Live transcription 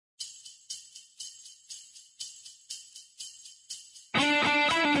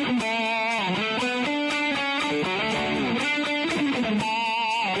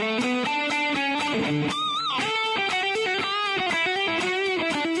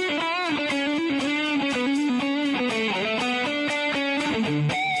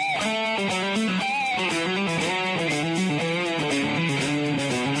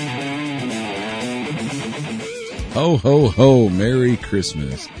Ho, ho, ho, Merry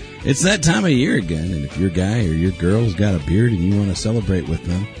Christmas. It's that time of year again, and if your guy or your girl's got a beard and you want to celebrate with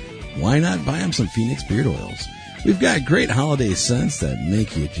them, why not buy them some Phoenix Beard Oils? We've got great holiday scents that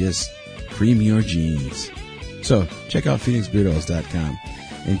make you just cream your jeans. So check out PhoenixBeardOils.com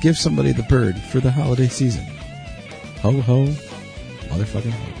and give somebody the bird for the holiday season. Ho, ho,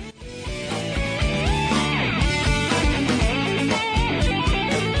 motherfucking ho.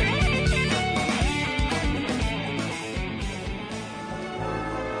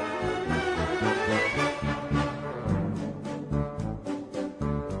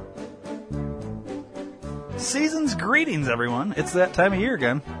 Season's greetings, everyone. It's that time of year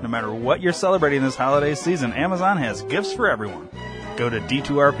again. No matter what you're celebrating this holiday season, Amazon has gifts for everyone. Go to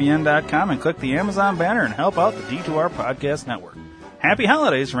D2RPN.com and click the Amazon banner and help out the D2R Podcast Network. Happy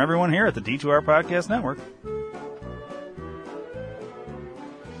holidays from everyone here at the D2R Podcast Network.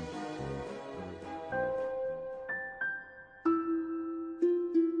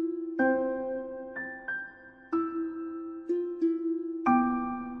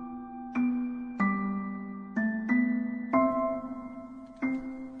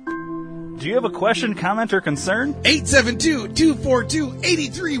 Do you have a question, comment, or concern?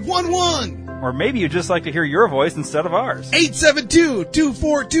 872-242-8311. Or maybe you'd just like to hear your voice instead of ours.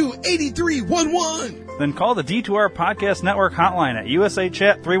 872-242-8311. Then call the D2R Podcast Network hotline at USA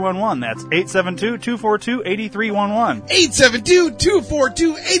Chat 311. That's 872-242-8311.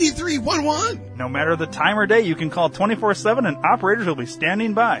 872-242-8311. No matter the time or day, you can call 24/7 and operators will be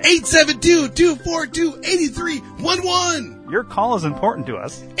standing by. 872-242-8311. Your call is important to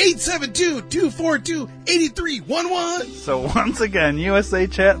us. 872-242-8311. So once again, USA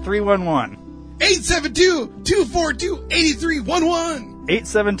Chat 311. 872-242-8311.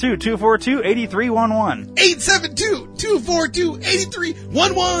 872-242-8311.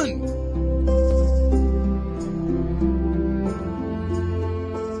 872-242-8311.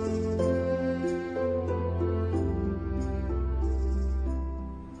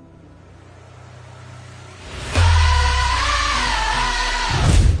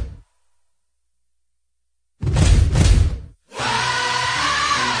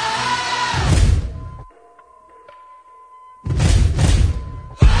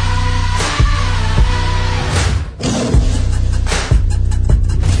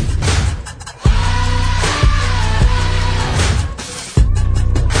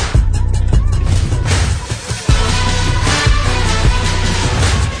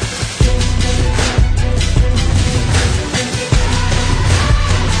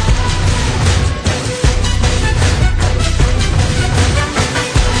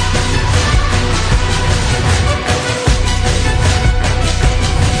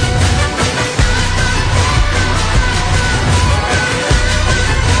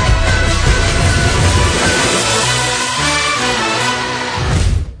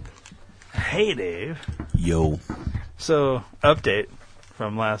 Hey, Dave. Yo. So, update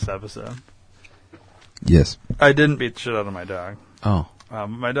from last episode. Yes. I didn't beat the shit out of my dog. Oh.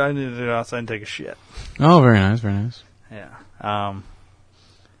 My dog needed to go outside and take a shit. Oh, very nice, very nice. Yeah.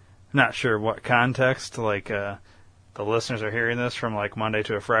 Not sure what context, the listeners are hearing this from, Monday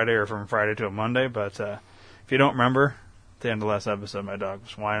to a Friday or from Friday to a Monday, but if you don't remember, at the end of last episode, my dog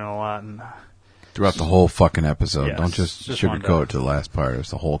was whining a lot, and Throughout the whole fucking episode. Yes, Don't just just sugarcoat it to the last part.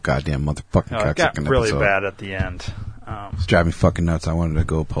 It's the whole goddamn motherfucking it got cocksucking really episode. bad at the end. It's driving me fucking nuts. I wanted to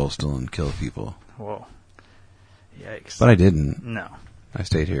go postal and kill people. Whoa. Yikes. But I didn't. No. I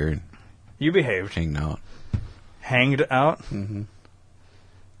stayed here and You behaved. hanged out. Hanged out? Mm-hmm.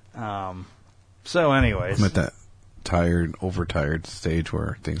 So anyways. I'm at that overtired stage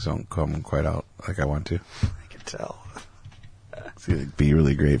where things don't come quite out like I want to. I can tell. It's going to be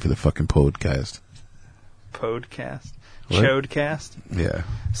really great for the fucking podcast. Podcast? What? Chodcast? Yeah.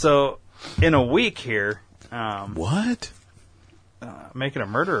 So, in a week here, What? Making a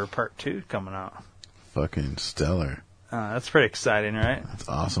Murderer Part 2 coming out. Fucking stellar. That's pretty exciting, right? That's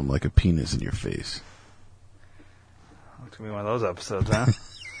awesome. Like a penis in your face. It's going to be one of those episodes, huh?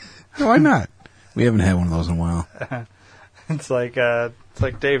 Why not? We haven't had one of those in a while. It's like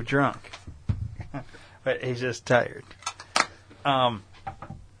Dave drunk. But he's just tired.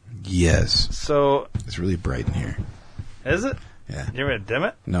 Yes. So, It's really bright in here. is it? Yeah. You want me to dim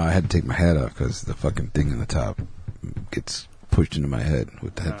it? No, I had to take my hat off because the fucking thing on the top gets pushed into my head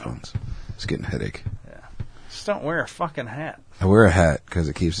with the headphones. It's getting a headache. Yeah. Just don't wear a fucking hat. I wear a hat because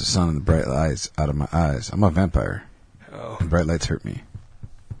it keeps the sun and the bright lights out of my eyes. I'm a vampire. Oh, And bright lights hurt me.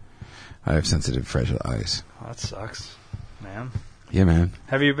 I have sensitive, fragile eyes. well, that sucks, man. Yeah, man.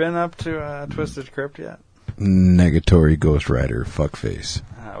 Have you been up to Twisted Crypt yet? Negatory Ghost Rider fuckface.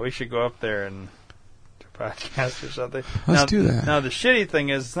 We should go up there and podcast or something. Let's do that. Now, the shitty thing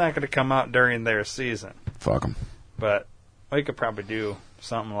is it's not going to come out during their season. Fuck them. But we could probably do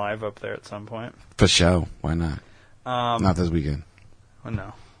something live up there at some point. For sure. Why not? Not this weekend. Well,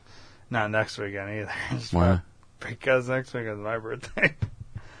 no. Not next weekend either. Why? Because next weekend is my birthday.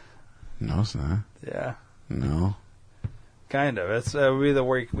 No, it's not. Yeah. No. Kind of. It would be the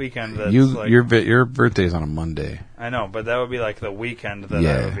weekend that's your birthday's on a Monday. I know, but that would be like the weekend that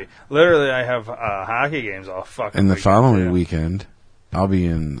Yeah. I would be. Literally, I have hockey games all fucking And the weekend, following too. weekend, I'll be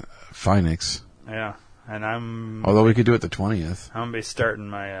in Phoenix. Yeah. And I'm Although we could do it the 20th. I'm going to be starting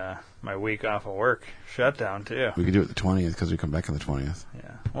my my week off of work shutdown, too. We could do it the 20th because we come back on the 20th.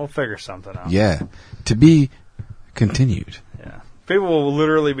 Yeah. We'll figure something out. Yeah. To be continued. Yeah. People will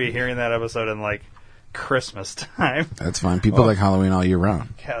literally be hearing that episode in, like, Christmas time. That's fine. People like Halloween all year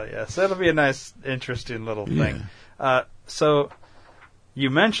round. Hell yes. That'll be a nice, interesting little thing. Yeah. So, you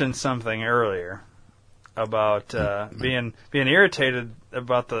mentioned something earlier about being irritated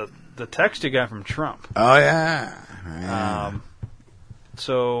about the text you got from Trump. Oh, yeah.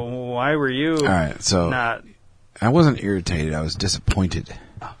 So, why were you all right. So, not I wasn't irritated. I was disappointed.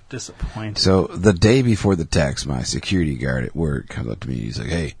 disappointed? So, the day before the text, my security guard at work comes up to me. He's like,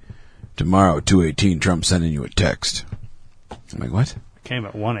 hey, tomorrow at 2:18, Trump's sending you a text. I'm like, what? It came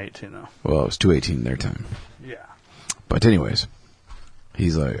at 1:18, though. Well, it was 2:18 their time. Yeah. But anyways,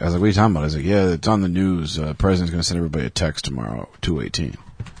 he's like, I was like, what are you talking about? I was like, yeah, it's on the news. The president's going to send everybody a text tomorrow at 2:18.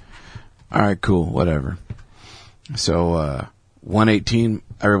 All right, cool, whatever. So, 1:18,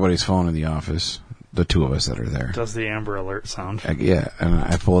 everybody's phone in the office, the two of us that are there. Does the Amber Alert sound? Yeah, and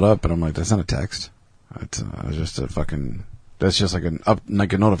I pull it up, and I'm like, that's not a text. It's just a fucking... That's just like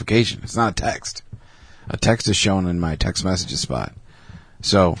a notification. It's not a text. A text is shown in my text messages spot.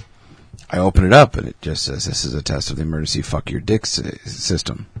 So I open it up and it just says, this is a test of the emergency fuck your dick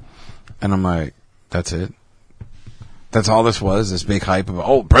system. And I'm like, that's it? That's all this was? This big hype of,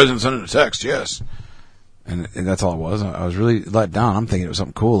 oh, president sending a text, yes. And that's all it was. I was really let down. I'm thinking it was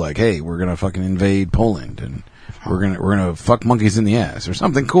something cool like, hey, we're going to fucking invade Poland and we're gonna fuck monkeys in the ass or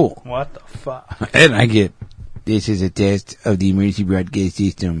something cool. What the fuck? And I get, this is a test of the emergency broadcast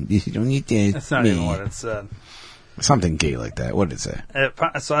system. This is only a test. That's not even what it said. Something gay like that. What did it say?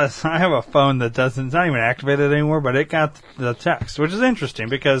 So I have a phone that doesn't, it's not even activated anymore, but it got the text, which is interesting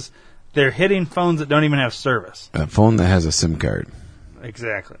because they're hitting phones that don't even have service. A phone that has a SIM card.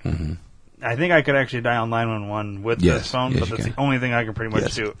 Exactly. Mm-hmm. I think I could actually dial 911 with Yes. this phone, Yes, but you that's can. the only thing I can pretty much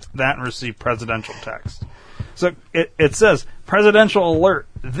Yes. do. That and receive presidential text. So it says, presidential alert.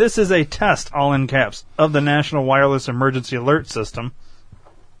 This is a test, all in caps, of the National Wireless Emergency Alert System.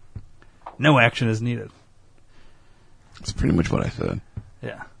 No action is needed. That's pretty much what I said.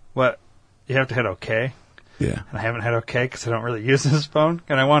 Yeah. What? You have to hit OK? Yeah. And I haven't hit OK because I don't really use this phone.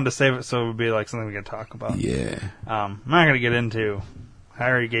 And I wanted to save it so it would be like something we could talk about. Yeah. I'm not going to get into... I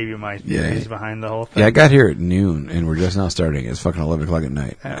already gave you my theories behind the whole thing. Yeah, I got here at noon, and we're just now starting. It's fucking 11 o'clock at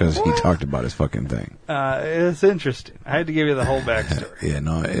night because he What? talked about his fucking thing. It's interesting. I had to give you the whole backstory. Yeah,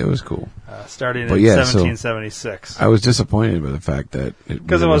 no, it was cool. Starting in But yeah, so 1776. I was disappointed by the fact that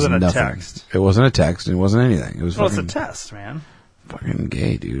Because it wasn't a nothing. text. It wasn't a text. It wasn't anything. It was Well, it's a fucking, test, man. fucking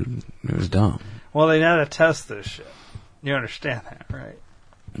gay, dude. It was dumb. Well, they had to test this shit. You understand that, right?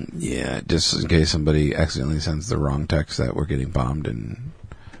 Yeah, just in case somebody accidentally sends the wrong text that we're getting bombed and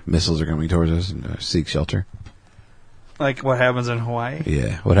missiles are coming towards us and seek shelter. Like what happens in Hawaii?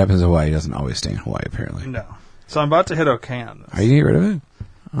 Yeah, what happens in Hawaii doesn't always stay in Hawaii, apparently. No. So I'm about to hit OK on this. Are you getting rid of it?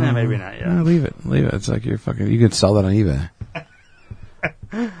 Maybe not yet. No, leave it. It's like you're fucking, you could sell that on eBay.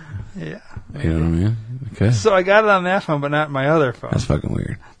 Yeah. You know what I mean? Okay. So I got it on that phone, but not my other phone. That's fucking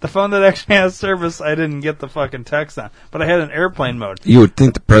weird. The phone that actually has service, I didn't get the fucking text on. But I had an airplane mode. You would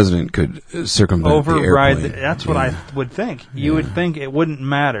think the president could circumvent Override. the airplane. That's what I would think. You would think it wouldn't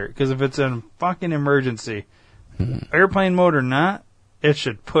matter. Because if it's a fucking emergency, airplane mode or not, it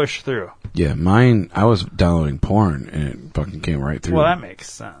should push through. Yeah, mine, I was downloading porn and it fucking came right through. Well, that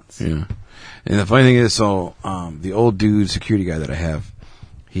makes sense. Yeah. And the funny thing is, so, the old dude, security guy that I have,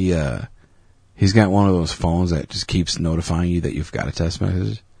 he's got one of those phones that just keeps notifying you that you've got a text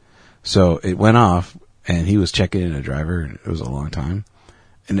message. So it went off and he was checking in a driver and it was a long time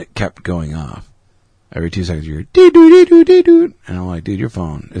and it kept going off. Every 2 seconds you hear, dee-doo-dee-doo-dee-doo. And I'm like, dude, your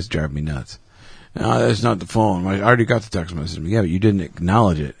phone is driving me nuts. No, that's not the phone. I already got the text message. Yeah, but you didn't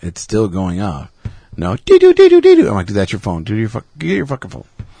acknowledge it. It's still going off. No, dee-doo-dee-doo-dee-doo. I'm like, dude, that's your phone. Dude, get your fucking phone.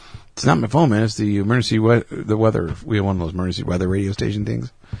 It's not my phone, man. It's the emergency the weather. We have one of those emergency weather radio station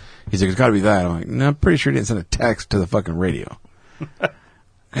things. He's like, it's got to be that. I'm like, no, I'm pretty sure he didn't send a text to the fucking radio.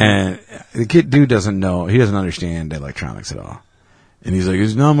 And the dude doesn't know. He doesn't understand electronics at all. And he's like,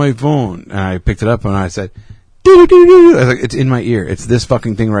 it's not my phone. And I picked it up and I said, doo-doo-doo-doo. I was like, it's in my ear. It's this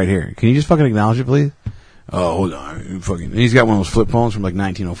fucking thing right here. Can you just fucking acknowledge it, please? Oh, hold on. Fucking. And he's got one of those flip phones from like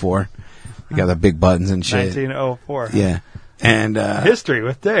 1904. They got the big buttons and shit. 1904. Yeah. And, history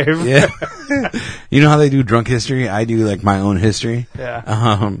with Dave. Yeah. You know how they do drunk history? I do like my own history.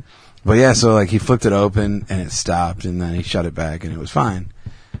 Yeah. But yeah, so like he flipped it open and it stopped and then he shut it back and it was fine.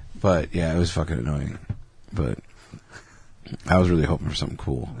 But yeah, it was fucking annoying. But I was really hoping for something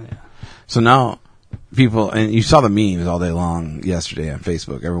cool. Yeah. So now people, and you saw the memes all day long yesterday on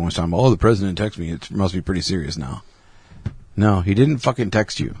Facebook. Everyone was talking about, oh, the president texted me. It must be pretty serious now. No, he didn't fucking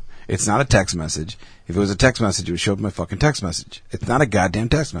text you. It's not a text message. If it was a text message, it would show up in my fucking text message. It's not a goddamn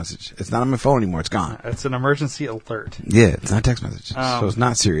text message. It's not on my phone anymore. It's gone. It's an emergency alert. Yeah, it's not a text message. So it's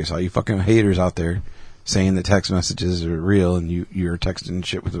not serious. All you fucking haters out there saying that text messages are real and you're texting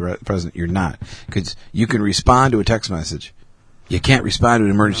shit with the president, you're not. Because you can respond to a text message. You can't respond to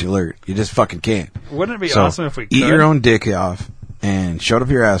an emergency alert. You just fucking can't. Wouldn't it be awesome if we could? Eat your own dick off and shut up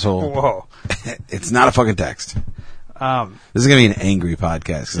your asshole. Whoa. It's not a fucking text. This is going to be an angry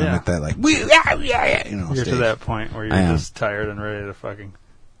podcast because I'm at that like, you know, you're stage. to that point where you're just tired and ready to fucking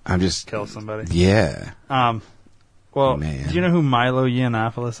kill somebody. Yeah. Well, Man. do you know who Milo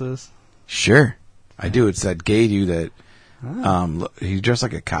Yiannopoulos is? Sure. I do. It's that gay dude that, he dressed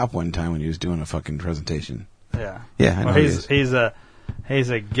like a cop one time when he was doing a fucking presentation. Yeah. Yeah, I know he's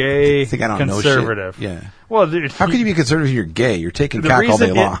a gay conservative. Yeah. Well, dude, how could you be conservative if you're gay? You're taking cock all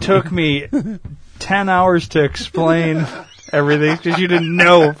day long. It took me 10 hours to explain everything because you didn't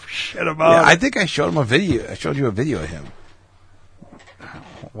know shit about it. I think I showed him a video. I showed you a video of him.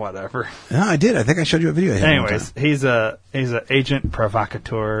 Whatever. No, I did. I think I showed you a video of him. Anyways, he's a agent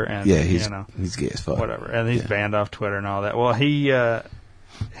provocateur, and he's gay as fuck. Whatever, and he's banned off Twitter and all that. Well, he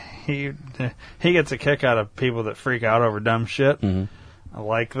gets a kick out of people that freak out over dumb shit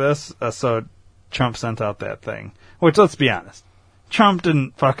like this. So Trump sent out that thing. Which, let's be honest, Trump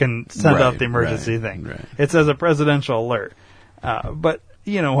didn't fucking send out the emergency thing. Right. It says a presidential alert, but.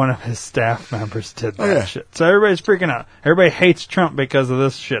 You know, one of his staff members did that shit. So everybody's freaking out. Everybody hates Trump because of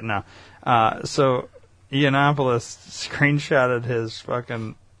this shit now. So Yiannopoulos screenshotted his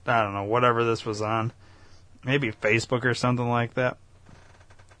fucking, I don't know, whatever this was on. Maybe Facebook or something like that.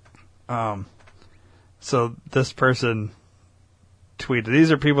 So this person tweeted.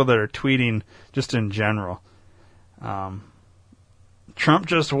 These are people that are tweeting just in general. Trump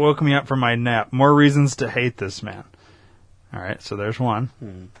just woke me up from my nap. More reasons to hate this man. All right, so there's one.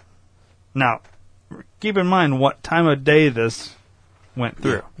 Now, keep in mind what time of day this went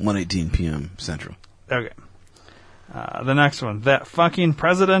through. 1:18 p.m. Central. Okay. The next one. That fucking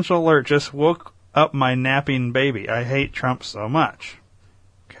presidential alert just woke up my napping baby. I hate Trump so much.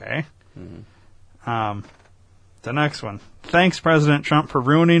 Okay. The next one. Thanks, President Trump, for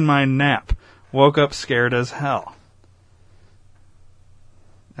ruining my nap. Woke up scared as hell.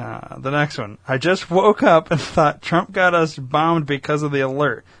 The next one. I just woke up and thought Trump got us bombed because of the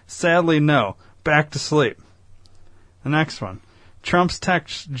alert. Sadly, no. Back to sleep. The next one. Trump's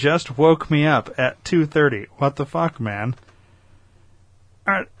text just woke me up at 2:30. What the fuck, man?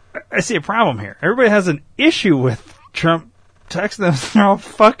 All right, I see a problem here. Everybody has an issue with Trump texting them. They're all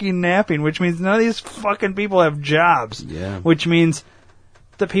fucking napping, which means none of these fucking people have jobs. Yeah. Which means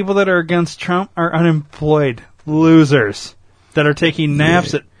the people that are against Trump are unemployed losers that are taking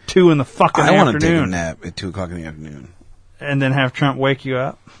naps at 2 in the fucking afternoon. I want to take a nap at 2 o'clock in the afternoon. And then have Trump wake you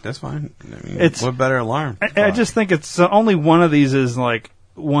up? That's fine. I mean, what better alarm? I just think it's only one of these is like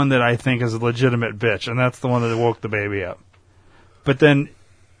one that I think is a legitimate bitch, and that's the one that woke the baby up. But then,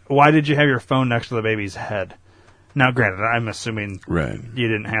 why did you have your phone next to the baby's head? Now, granted, I'm assuming you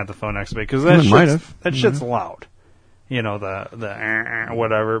didn't have the phone next to the baby, because that shit's loud. You know, the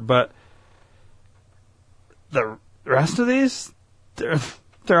whatever. But the rest of these,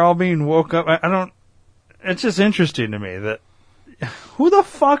 they're all being woke up. I don't. It's just interesting to me that who the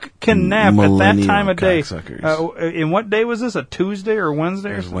fuck can nap at that time of day? And what day was this? A Tuesday or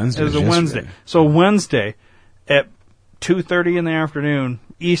Wednesday? It was Wednesday. It was a Wednesday. So Wednesday at 2:30 in the afternoon,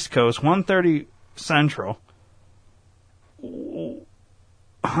 East Coast, 1:30 Central.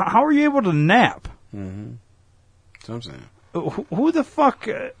 How are you able to nap? Mm-hmm. That's what I'm saying. Who the fuck?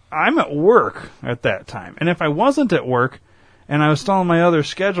 I'm at work at that time. And if I wasn't at work and I was still on my other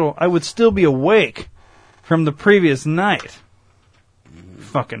schedule, I would still be awake from the previous night.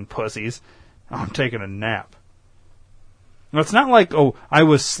 Fucking pussies. Oh, I'm taking a nap. Well, it's not like, I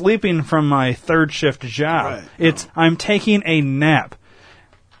was sleeping from my third shift job. Right. It's, I'm taking a nap.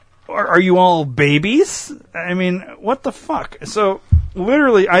 Are you all babies? I mean, what the fuck? So,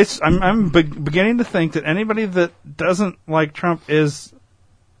 literally, I'm beginning to think that anybody that doesn't like Trump is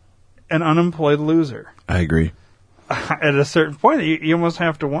an unemployed loser. I agree. At a certain point, you almost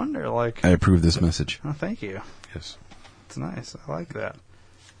have to wonder, like... I approve this message. Oh, thank you. Yes. It's nice. I like that.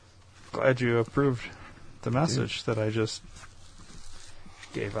 Glad you approved the message that I just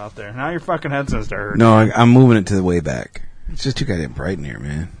gave out there. Now your fucking head's gonna start hurting. No, I'm moving it to the way back. It's just too goddamn bright in here,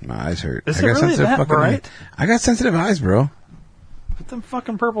 man. My eyes hurt. Is it really that bright? I got sensitive eyes, bro. Put them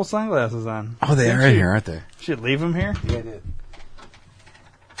fucking purple sunglasses on. Oh, they are in here, aren't they? Should leave them here? Yeah, I did.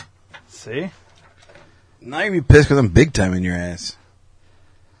 See? Now you're gonna be pissed because I'm big time in your ass.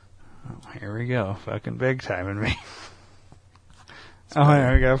 Oh, here we go. Fucking big time in me. Oh,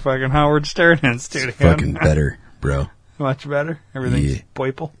 there we go. Fucking Howard Stern in studio. It's fucking better, bro. Much better. Everything's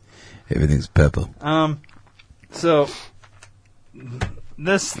purple. Everything's purple. So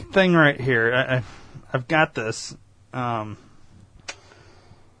this thing right here, I've got this. Let's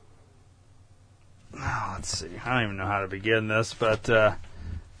see. I don't even know how to begin this, but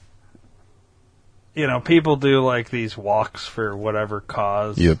people do like these walks for whatever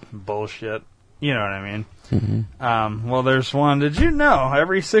cause. Yep. Bullshit. You know what I mean? Mm-hmm. Well, there's one. Did you know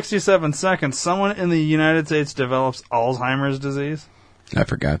every 67 seconds someone in the United States develops Alzheimer's disease? I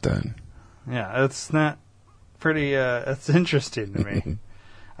forgot that. Yeah, it's not pretty. It's interesting to me.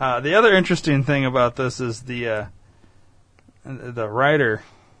 The other interesting thing about this is the writer.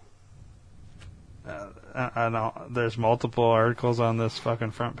 I know there's multiple articles on this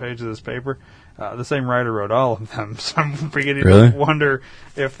fucking front page of this paper. The same writer wrote all of them, so I'm beginning to wonder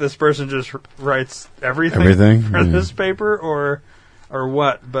if this person just writes everything for this paper or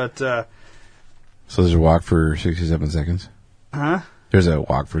what. But so there's a walk for 67 seconds. Huh? There's a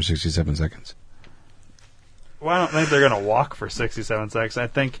walk for 67 seconds. Well, I don't think they're going to walk for 67 seconds. I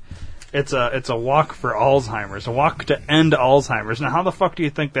think it's a walk for Alzheimer's, a walk to end Alzheimer's. Now, how the fuck do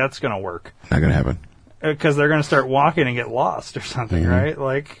you think that's going to work? Not going to happen. Because they're going to start walking and get lost or something, right?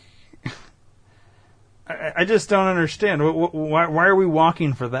 Like, I just don't understand. Why are we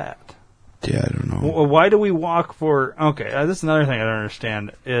walking for that? Yeah, I don't know. Why do we walk for... Okay, this is another thing I don't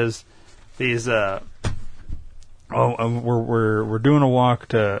understand, is these... we're doing a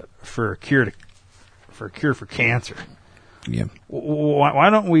walk for a cure for cancer. Yeah. Why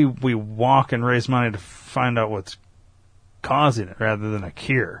don't we walk and raise money to find out what's causing it rather than a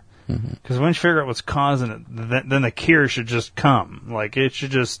cure? Because once you figure out what's causing it, then the cure should just come. Like, it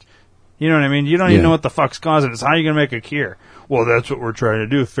should just... You know what I mean? You don't even know what the fuck's causing it. So how are you going to make a cure? Well, that's what we're trying to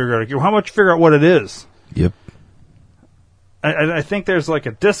do, figure out a cure. How about you figure out what it is? Yep. I think there's like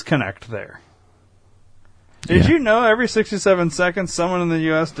a disconnect there. Did you know every 67 seconds someone in the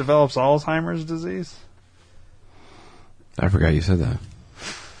U.S. develops Alzheimer's disease? I forgot you said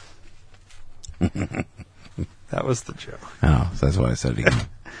that. That was the joke. Oh, so that's why I said it again.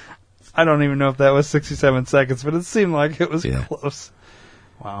 I don't even know if that was 67 seconds, but it seemed like it was close.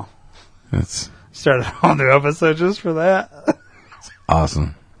 Wow. That's started a whole new episode just for that.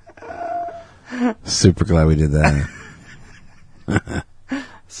 Awesome. Super glad we did that.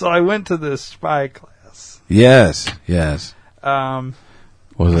 So I went to this spy class. Yes. Was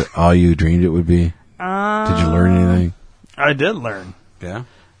it all you dreamed it would be? Did you learn anything? I did learn. Yeah.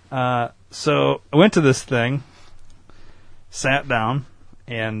 So I went to this thing, sat down,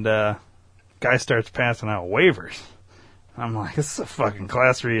 and guy starts passing out waivers. I'm like, this is a fucking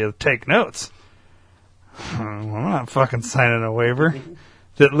class where you take notes. Well, I'm not fucking signing a waiver.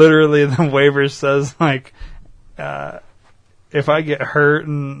 That literally the waiver says, like, if I get hurt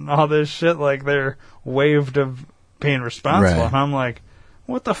and all this shit, like, they're waived of being responsible. Right. And I'm like,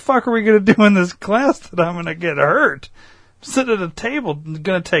 what the fuck are we going to do in this class that I'm going to get hurt? I'm sitting at a table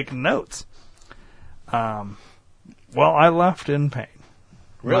going to take notes. Well, I left in pain.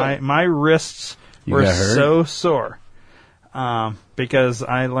 Really? My wrists were got hurt? so sore. Because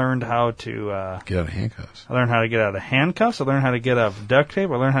I learned how to Get out of handcuffs. I learned how to get out of handcuffs. I learned how to get out of duct tape.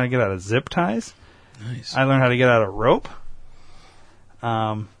 I learned how to get out of zip ties. Nice. I learned how to get out of rope.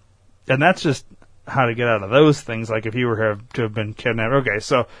 And that's just how to get out of those things. Like if you were to have been kidnapped. Okay,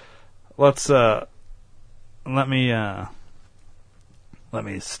 so let's let me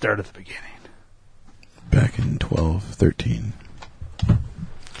start at the beginning. Back in 1213.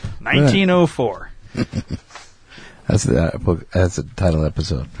 1904. That's the title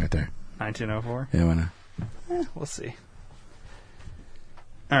episode right there. 1904. Yeah, why not? We'll see.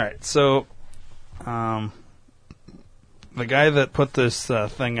 All right, so the guy that put this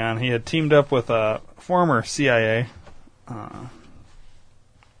thing on, he had teamed up with a former CIA. What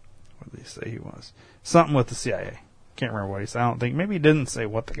did he say he was? Something with the CIA. Can't remember what he said. I don't think. Maybe he didn't say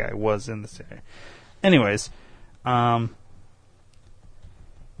what the guy was in the CIA. Anyways,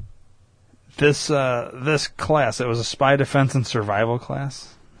 This class, it was a spy defense and survival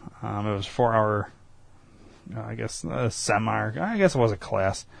class. It was 4-hour, I guess, seminar. I guess it was a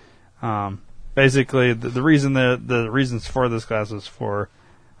class. Basically, the reasons for this class was for,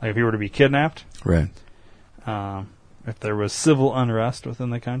 like, if you were to be kidnapped, Right. if there was civil unrest within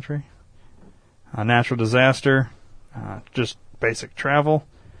the country, a natural disaster, just basic travel,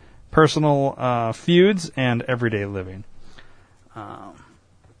 personal feuds, and everyday living.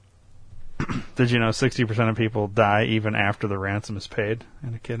 Did you know 60% of people die even after the ransom is paid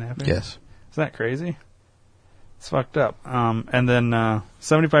in a kidnapping? Yes. Is that crazy? It's fucked up. And then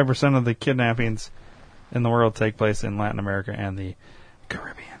 75% of the kidnappings in the world take place in Latin America and the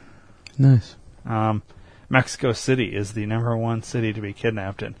Caribbean. Nice. Mexico City is the number one city to be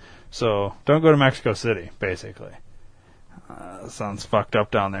kidnapped in. So don't go to Mexico City, basically. Sounds fucked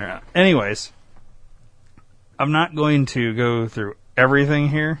up down there. Anyways, I'm not going to go through everything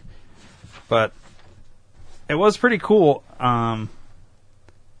here, but it was pretty cool.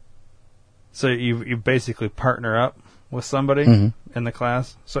 So you basically partner up with somebody in the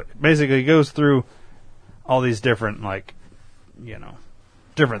class. So basically it goes through all these different, like, you know,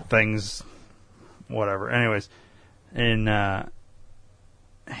 different things, whatever. Anyways, and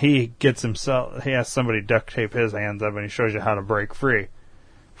he has somebody duct tape his hands up, and he shows you how to break free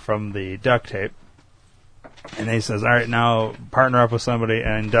from the duct tape. And he says, all right, now partner up with somebody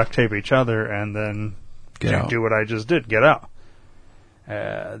and duct tape each other, and then do what I just did, get out.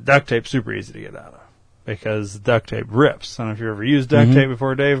 Duct tape's super easy to get out of because duct tape rips. I don't know if you ever used duct tape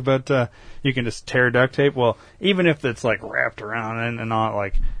before, Dave, but you can just tear duct tape. Well, even if it's like wrapped around and not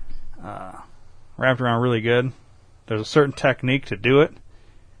like wrapped around really good, there's a certain technique to do it,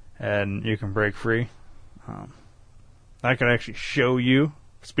 and you can break free. I could actually show you.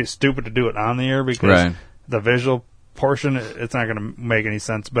 It'd be stupid to do it on the air because the visual portion, it's not going to make any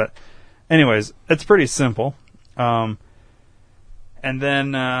sense. But anyways, it's pretty simple. And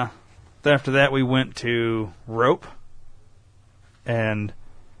then after that, we went to rope. And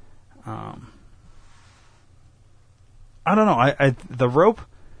I don't know. The rope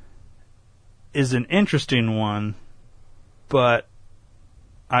is an interesting one, but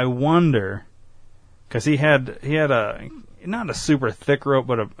I wonder, because he had a not a super thick rope,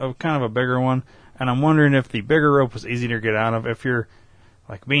 but a kind of a bigger one, and I'm wondering if the bigger rope was easier to get out of if you're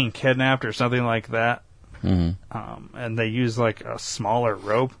like being kidnapped or something like that. And they use like a smaller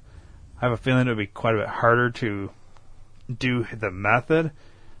rope. I have a feeling it would be quite a bit harder to do the method.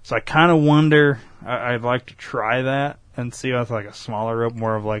 So I kind of wonder. I'd like to try that and see with like a smaller rope,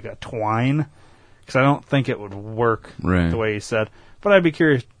 more of like a twine, because I don't think it would work the way he said. But I'd be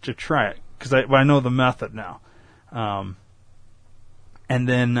curious to try it because I know the method now. And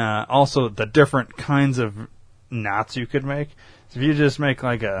then also the different kinds of knots you could make. So if you just make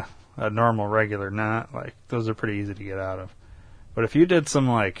like a normal regular knot, like those are pretty easy to get out of. But if you did some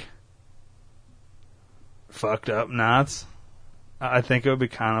like fucked up knots, I think it would be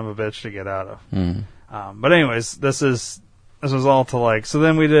kind of a bitch to get out of. But anyways, this was all to like. So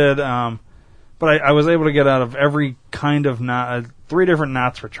then we did. But I was able to get out of every kind of knot. 3 different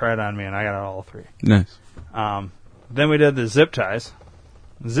knots were tried on me, and I got out all 3. Nice. Then we did the zip ties.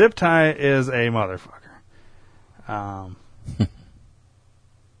 Zip tie is a motherfucker.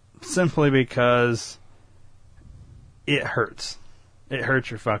 Simply because it hurts. It hurts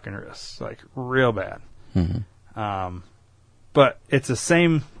your fucking wrists, like real bad. But it's the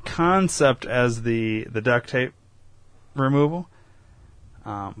same concept as the duct tape removal.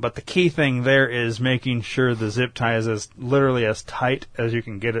 But the key thing there is making sure the zip tie is literally as tight as you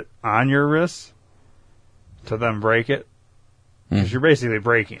can get it on your wrists to then break it. Because you're basically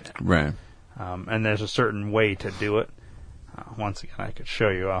breaking it. Right. And there's a certain way to do it. Once again, I could show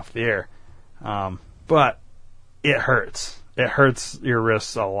you off the air. But it hurts. It hurts your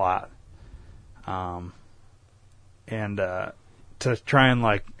wrists a lot. And to try and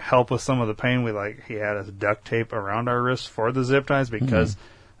like help with some of the pain, he had us duct tape around our wrists for the zip ties because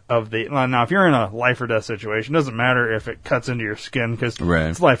of the. Now, if you're in a life or death situation, it doesn't matter if it cuts into your skin because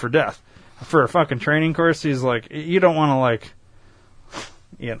it's life or death. For a fucking training course, he's like, you don't want to like,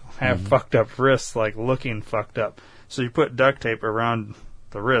 have fucked up wrists, like looking fucked up. So you put duct tape around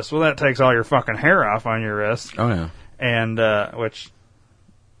the wrist. Well, that takes all your fucking hair off on your wrist. Oh yeah. And which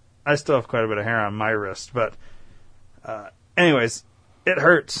I still have quite a bit of hair on my wrist, but. Anyways, it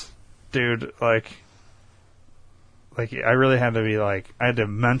hurts, dude. Like I really had to be like, I had to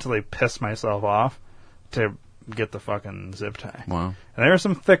mentally piss myself off to get the fucking zip tie. Wow. And there were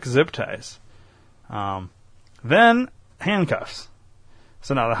some thick zip ties. Then handcuffs.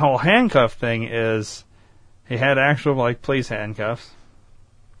 So now the whole handcuff thing is, he had actual like police handcuffs,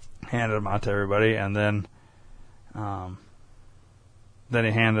 handed them out to everybody, and then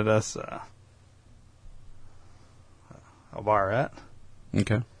he handed us a barrette.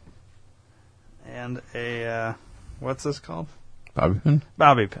 Okay. And a, what's this called? Bobby pin?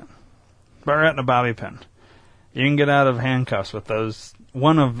 Bobby pin. Barrette and a bobby pin. You can get out of handcuffs with those.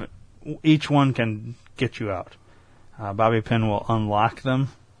 Each one can get you out. Bobby pin will unlock them,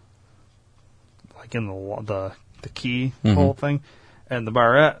 like in the key hole thing. And the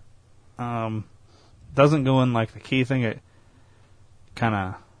barrette doesn't go in like the key thing. It kind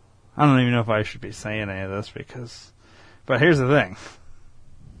of, I don't even know if I should be saying any of this but here's the thing.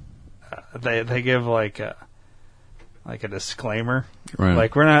 They give like a disclaimer. Right.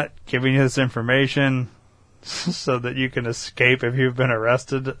 Like, we're not giving you this information so that you can escape if you've been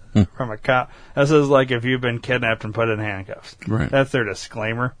arrested from a cop. This is like if you've been kidnapped and put in handcuffs. Right. That's their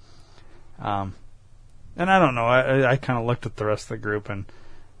disclaimer. And I don't know. I kind of looked at the rest of the group, and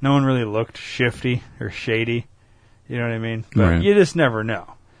no one really looked shifty or shady. You know what I mean? But right. You just never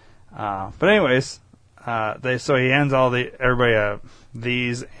know. But anyways, so he hands everybody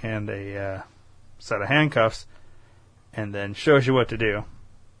these and a set of handcuffs, and then shows you what to do.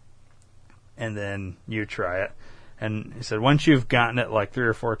 And then you try it. And he said once you've gotten it like 3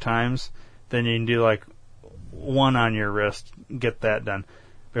 or 4 times, then you can do like one on your wrist, get that done,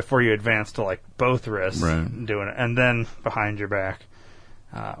 before you advance to like both wrists, right. doing it, and then behind your back.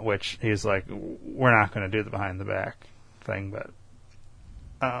 Which he's like, we're not going to do the behind the back thing, but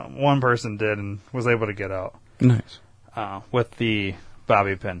one person did and was able to get out. Nice. With the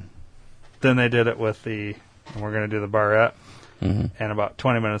bobby pin. Then they did it with and we're going to do the barrette. Mm-hmm. And about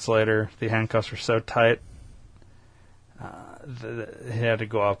 20 minutes later, the handcuffs were so tight, he had to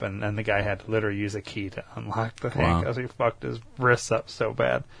go up, and the guy had to literally use a key to unlock the handcuffs. He fucked his wrists up so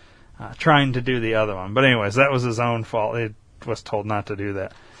bad trying to do the other one. But anyways, that was his own fault. He was told not to do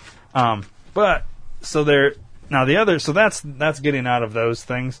that. But so there now the other. So that's getting out of those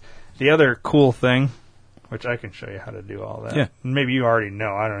things. The other cool thing, which I can show you how to do all that. Yeah. Maybe you already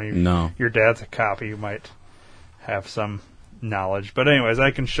know. I don't even. No. Your dad's a cop. You might have some knowledge. But anyways, I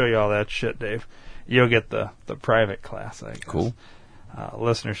can show you all that shit, Dave. You'll get the private class, I guess. Cool.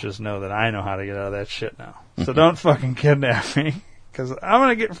 Listeners just know that I know how to get out of that shit now. So don't fucking kidnap me, because I'm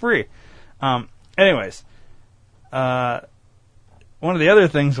going to get free. Anyways, one of the other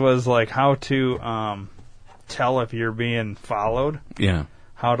things was like how to tell if you're being followed. Yeah.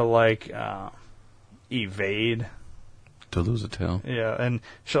 How to like evade. To lose a tail. Yeah, and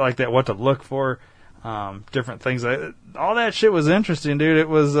shit like that. What to look for. Different things. All that shit was interesting, dude. It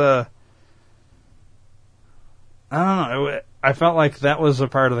was, I don't know. I felt like that was a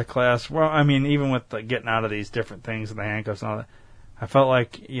part of the class. Well, I mean, even with the getting out of these different things and the handcuffs and all that, I felt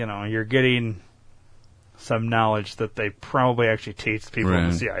like, you're getting some knowledge that they probably actually teach people in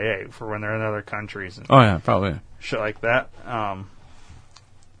the CIA for when they're in other countries. And probably. Shit like that. And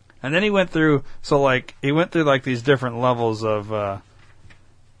then he went through, these different levels of,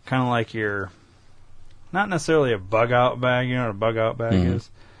 kind of like your, not necessarily a bug-out bag, you know what a bug-out bag is?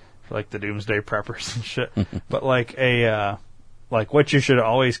 For like the doomsday preppers and shit. But like like what you should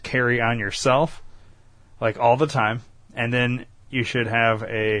always carry on yourself, like all the time. And then you should have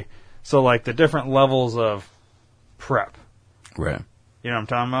so like the different levels of prep. Right. You know what I'm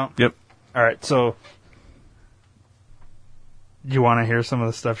talking about? Yep. All right, so do you want to hear some of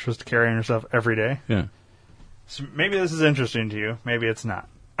the stuff you're supposed to carry on yourself every day? Yeah. So maybe this is interesting to you. Maybe it's not.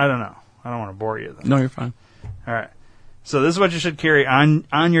 I don't know. I don't want to bore you, though. No, you're fine. All right. So this is what you should carry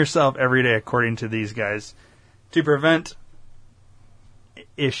on yourself every day, according to these guys, to prevent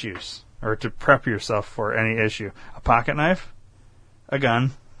issues or to prep yourself for any issue. A pocket knife, a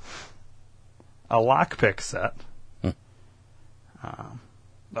gun, a lockpick set.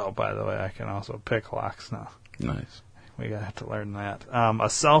 By the way, I can also pick locks now. Nice. We gotta have to learn that. A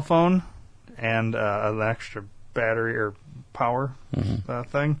cell phone and an extra battery or power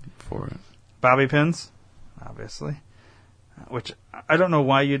thing for it. Bobby pins, obviously. Which I don't know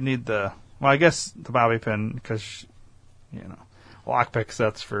why you'd need I guess the bobby pin because lockpick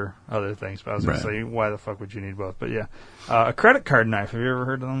sets for other things. But I was gonna say, why the fuck would you need both? But yeah, a credit card knife. Have you ever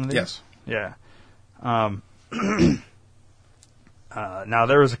heard of them? Yes. Yeah. Now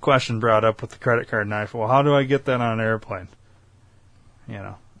there was a question brought up with the credit card knife. Well, how do I get that on an airplane?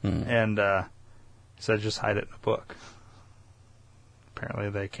 And he said just hide it in a book. Apparently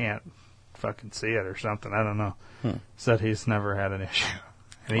they can't fucking see it or something. I don't know. Said he's never had an issue.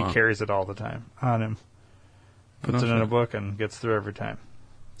 And he carries it all the time on him. Puts it in a book and gets through every time.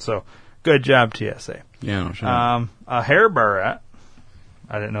 So, good job, TSA. Yeah, no shit. A hair barrette.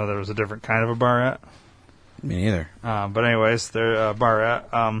 I didn't know there was a different kind of a barrette. Me neither. But anyways, they're Barrette.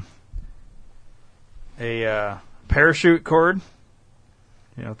 A parachute cord.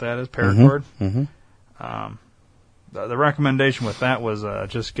 You know what that is? Paracord. Mm-hmm. The recommendation with that was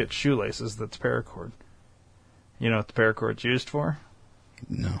just get shoelaces that's paracord. You know what the paracord's used for?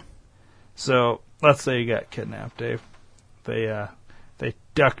 No. So let's say you got kidnapped, Dave. They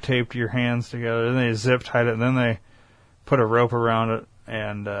duct taped your hands together, and they zip tied it, and then they put a rope around it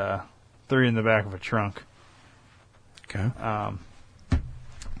and threw you in the back of a trunk. Okay.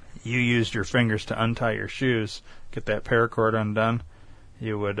 You used your fingers to untie your shoes, get that paracord undone.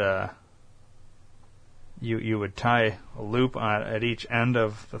 You would you would tie a loop on at each end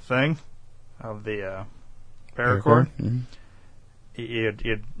of the thing, of the paracord. Mm-hmm.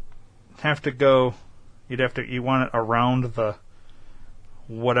 You'd have to go. You want it around the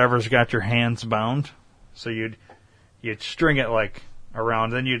whatever's got your hands bound. So you'd string it like around.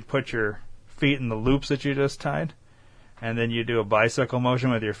 Then you'd put your feet in the loops that you just tied, and then you do a bicycle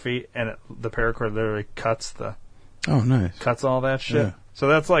motion with your feet, and the paracord literally cuts all that shit. Yeah. So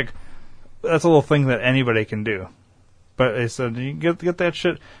that's a little thing that anybody can do. But they said you get that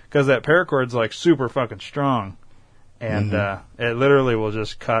shit because that paracord's like super fucking strong, and it literally will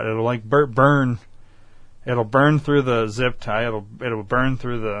just cut. It'll like burn. It'll burn through the zip tie. It'll burn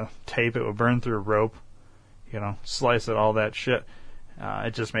through the tape. It will burn through rope. You know, slice it, all that shit.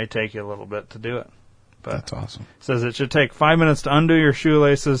 It just may take you a little bit to do it. But that's awesome. It says it should take 5 minutes to undo your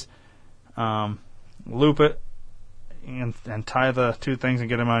shoelaces, loop it, and tie the two things and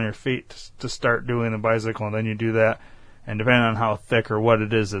get them on your feet to start doing the bicycle. And then you do that. And depending on how thick or what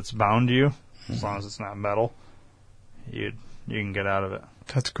it is that's bound to you, as long as it's not metal, you can get out of it.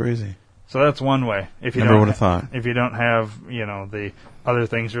 That's crazy. So that's one way. If you Never would have thought. If you don't have, the other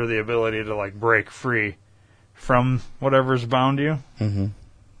things or the ability to like break free from whatever's bound you,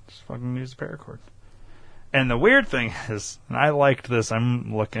 just fucking use the paracord. And the weird thing is, and I liked this,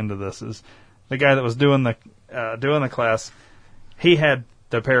 I'm looking into this, is the guy that was doing the class, he had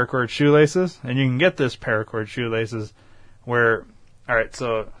the paracord shoelaces, and you can get this paracord shoelaces where, all right,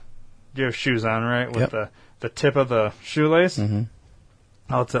 so you have shoes on, right, with the tip of the shoelace. Mm-hmm.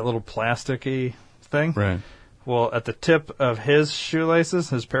 Oh, it's that little plasticky thing. Right. Well, at the tip of his shoelaces,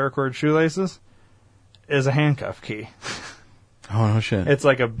 his paracord shoelaces, is a handcuff key. Oh, no shit. It's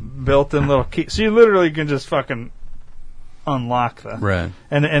like a built-in little key. So you literally can just fucking unlock the... Right.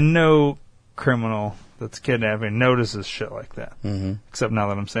 And no criminal that's kidnapping notices shit like that. Mm-hmm. Except now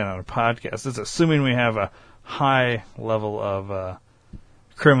that I'm saying on a podcast. It's assuming we have a high level of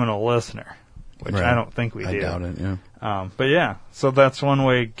criminal listener, which I don't think we do. I doubt it, yeah. But yeah, so that's one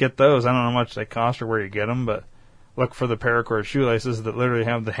way to get those. I don't know how much they cost or where you get them, but look for the paracord shoelaces that literally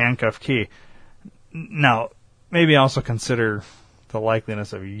have the handcuff key. Now, maybe also consider the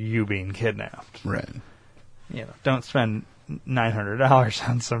likeliness of you being kidnapped. Right. Don't spend $900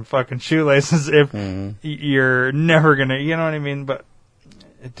 on some fucking shoelaces if you're never gonna, you know what I mean? But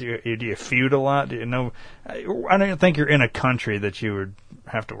do you feud a lot? Do you know? I don't think you're in a country that you would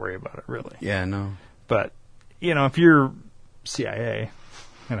have to worry about it, really. Yeah, no. But, if you're CIA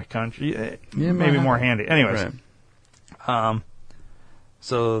in a country, maybe more handy. Anyways. Right.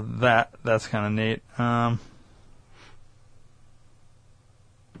 So that's kind of neat.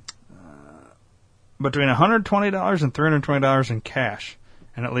 Between $120 and $320 in cash,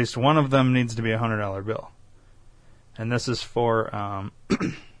 and at least one of them needs to be a $100 bill. And this is for,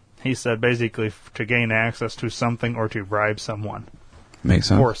 he said, basically to gain access to something or to bribe someone. Makes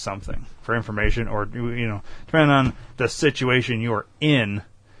sense. For something, for information, or, depending on the situation you're in,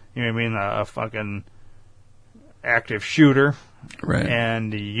 you know what I mean, a fucking active shooter. Right.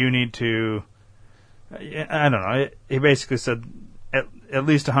 And you need to, I don't know, he basically said at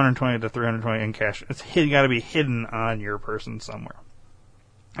least $120 to $320 in cash. It's got to be hidden on your person somewhere.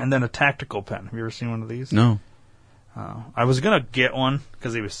 And then a tactical pen. Have you ever seen one of these? No. I was going to get one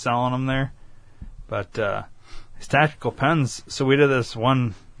because he was selling them there. But these tactical pens, so we did this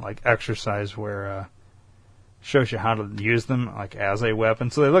one exercise where shows you how to use them as a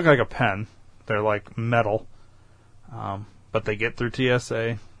weapon. So they look like a pen. They're like metal. But they get through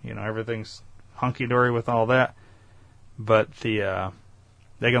TSA. Everything's hunky-dory with all that. But they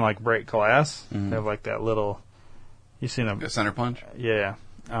can break glass. Mm-hmm. They have that little, you seen them? A center punch? Yeah.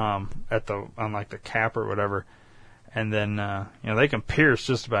 On the cap or whatever. And then, they can pierce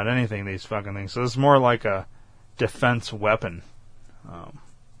just about anything, these fucking things. So it's more like a defense weapon.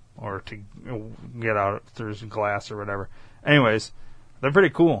 Or to get out through some glass or whatever. Anyways, they're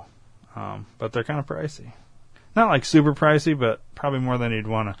pretty cool. But they're kind of pricey. Not super pricey, but probably more than you'd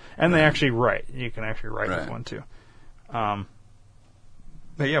want to. And they actually write. You can actually write with one too.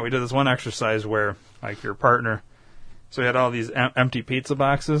 But yeah, we did this one exercise where, like, your partner, so we had all these empty pizza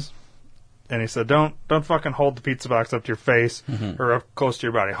boxes, and he said, don't fucking hold the pizza box up to your face or up close to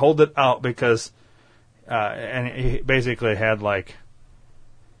your body. Hold it out because, and he basically had, like,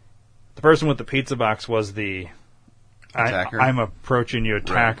 the person with the pizza box was the attacker. I'm approaching you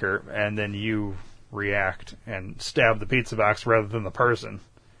attacker, and then you react and stab the pizza box rather than the person.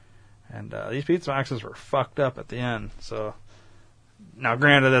 And these pizza boxes were fucked up at the end. So now,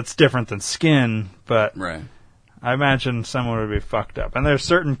 granted, that's different than skin, but Right. I imagine someone would be fucked up. And there's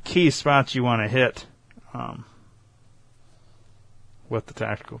certain key spots you want to hit with the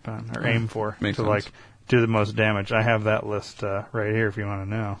tactical pen, or aim for, Makes to sense. like do the most damage. I have that list right here if you want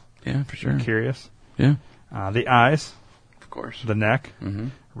to know. Yeah, for sure. Curious? Yeah, The eyes, of course. the neck, Mm-hmm.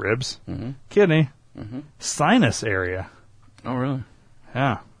 ribs, Mm-hmm. kidney, Mm-hmm. sinus area. Oh, really?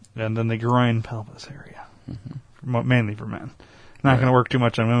 Yeah. And then the groin pelvis area. Mainly for men. Not going to work too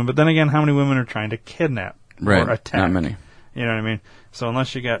much on women. But then again, how many women are trying to kidnap Right. or attack? Not many. You know what I mean? So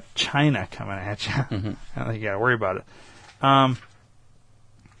unless you got China coming at you, I don't think you got to worry about it.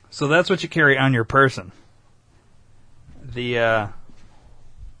 So that's what you carry on your person. Let's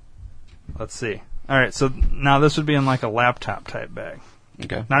see. All right, so now this would be in like a laptop type bag.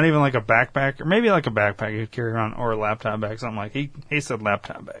 Okay. Not even like a backpack, or maybe like a backpack you'd carry around, or a laptop bag, something like. He said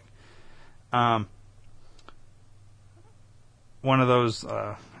laptop bag. One of those,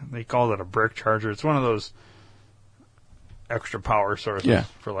 they called it a brick charger. It's one of those extra power sources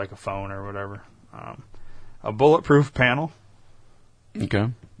for like a phone or whatever. A bulletproof panel Okay.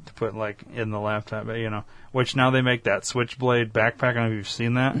 to put like in the laptop bag, you know, which now they make that Switchblade backpack. I don't know if you've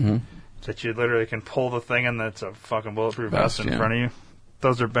seen that. Mm-hmm. That you literally can pull the thing and that's a fucking bulletproof Vest, vest in yeah. front of you.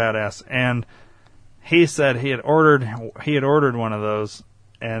 Those are badass. And he said he had ordered one of those,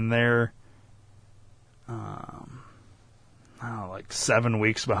 and they're like 7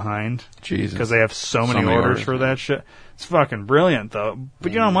 weeks behind Jesus. because they have so many many orders orders, for yeah. that shit. It's fucking brilliant though.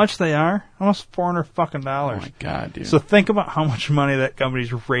 But you know how much they are? Almost $400 fucking Oh dollars. my God, dude. So think about how much money that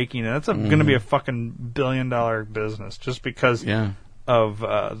company's raking in. That's going to be a fucking $1 billion business just because yeah, of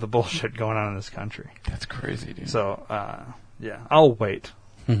the bullshit going on in this country. that's crazy, dude. So, yeah, I'll wait.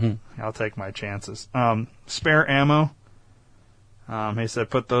 Mm-hmm. I'll take my chances. Spare ammo. He said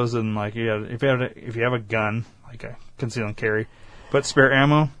put those in like if you have a gun, like a conceal and carry, put spare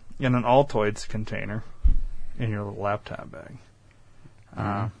ammo in an Altoids container in your little laptop bag.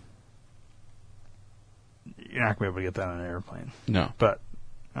 You're not gonna be able to get that on an airplane, No. but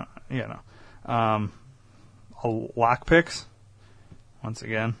you know, lock picks. Once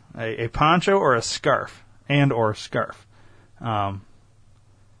again, a poncho or a scarf, or scarf.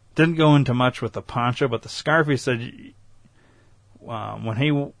 Didn't go into much with the poncho, but the scarf, he said, when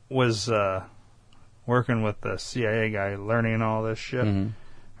he was working with the CIA guy, learning all this shit,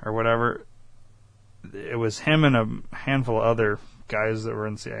 or whatever, it was him and a handful of other guys that were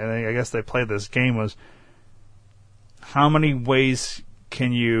in the CIA. I guess they played this game, was how many ways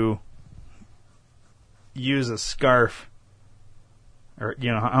can you use a scarf, or,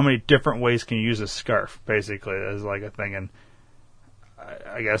 you know, how many different ways can you use a scarf, basically, as like a thing. And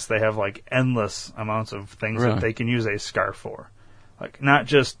I guess they have like endless amounts of things Really? that they can use a scarf for. Like, not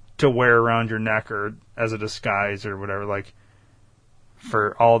just to wear around your neck or as a disguise or whatever, like,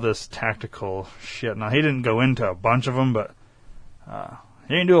 for all this tactical shit. Now, he didn't go into a bunch of them, but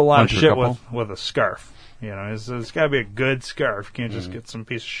he can do a lot Bunch of of shit couple? with a scarf. You know, it's got to be a good scarf. You can't just get some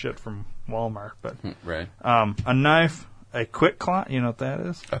piece of shit from Walmart. But Right. a knife, a quick clot, you know what that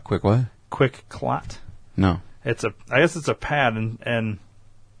is? A quick what? Quick clot. No. I guess it's a pad, and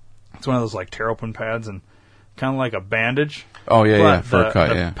it's one of those like tear open pads, and kind of like a bandage. Oh, yeah, But yeah. For the, a cut,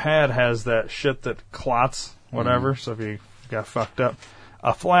 the yeah. pad has that shit that clots whatever. So if you got fucked up,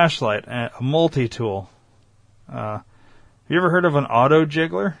 a flashlight, a multi-tool. You ever heard of an auto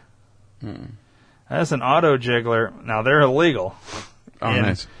jiggler? That's an auto jiggler. Now they're illegal. Oh,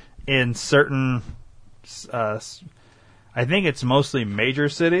 nice. In certain, I think it's mostly major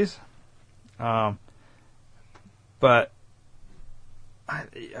cities. But I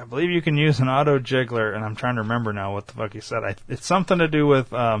believe you can use an auto jiggler, and I'm trying to remember now what the fuck he said. It's something to do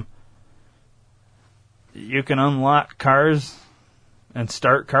with you can unlock cars and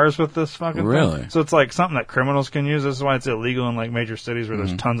start cars with this fucking Really? thing. So it's like something that criminals can use. This is why it's illegal in like major cities where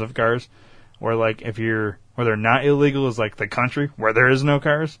there's tons of cars. Or like where they're not illegal is like the country where there is no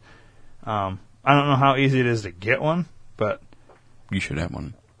cars. I don't know how easy it is to get one, but You should have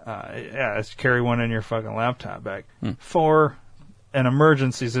one. yeah, just carry one in your fucking laptop bag for an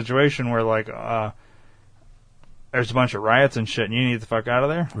emergency situation where like there's a bunch of riots and shit and you need the fuck out of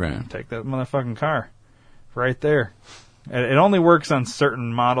there. Right. Take that motherfucking car right there. It only works on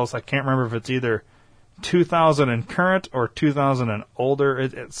certain models. I can't remember if it's either 2000 and current or 2000 and older.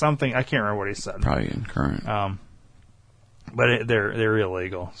 It's something, I can't remember what he said. Probably in current. But they're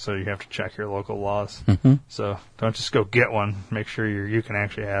illegal, so you have to check your local laws. Mm-hmm. So don't just go get one. Make sure you can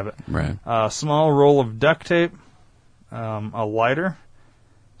actually have it. Right. A small roll of duct tape, a lighter,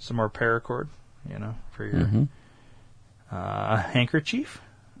 some more paracord, for your handkerchief,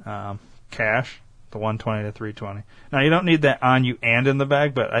 cash, the 120 to 320. Now you don't need that on you and in the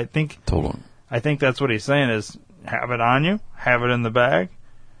bag, but I think that's what he's saying is have it on you, have it in the bag.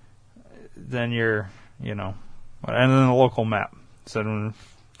 Then you're, and then the local map. So when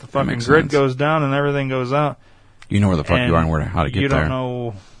the fucking grid goes down and everything goes out, you know where the fuck you are and how to get there. You don't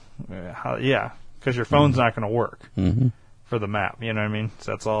know how, because your phone's not going to work for the map. You know what I mean?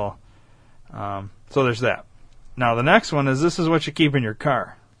 So that's all. So there's that. Now the next one is this is what you keep in your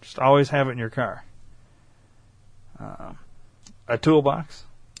car. Just always have it in your car. A toolbox.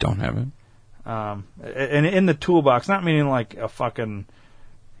 Don't have it. And in the toolbox, not meaning like a fucking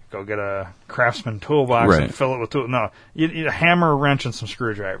go get a Craftsman toolbox and fill it with tools. No, you need a hammer, a wrench, and some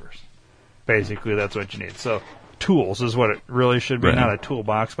screwdrivers. Basically, that's what you need. So tools is what it really should be, not a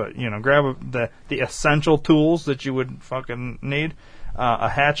toolbox, but grab the essential tools that you would fucking need: a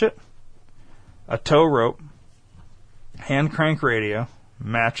hatchet, a tow rope, hand crank radio,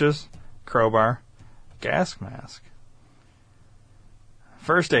 matches, crowbar, gas mask,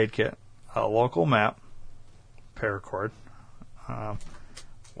 first aid kit, a local map, paracord,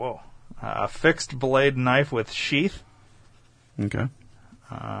 a fixed blade knife with sheath, okay,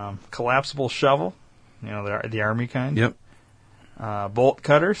 collapsible shovel, the army kind, yep, bolt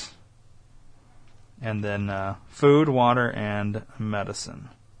cutters, and then food, water, and medicine.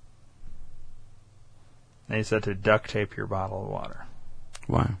 They said to duct tape your bottle of water.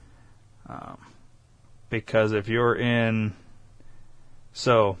 Why? Because if you're in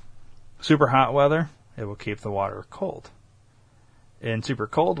super hot weather, it will keep the water cold. In super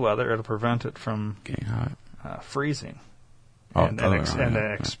cold weather, it'll prevent it from getting hot, freezing, and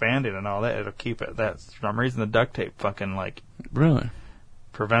expanding and all that. It'll keep it. That's for some reason the duct tape fucking really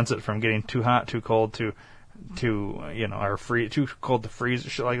prevents it from getting too hot, too cold, or too cold to freeze.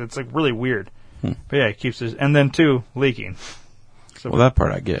 Shit like it's really weird. But yeah, it keeps it, and then leaking. So that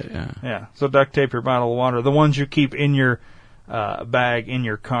part I get. Yeah. Yeah. So duct tape your bottle of water, the ones you keep in your bag in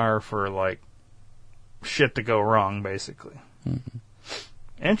your car for shit to go wrong, basically. Mm-hmm.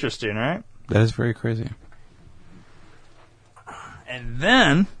 Interesting, right? That is very crazy. And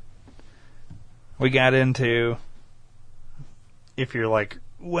then we got into, if you're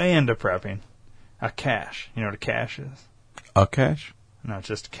way into prepping, a cache. You know what a cache is? A cache? No,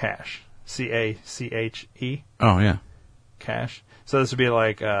 just cache. C-A-C-H-E. Oh, yeah. Cache. So this would be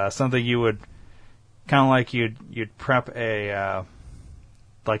something you would, kind of like you'd prep a,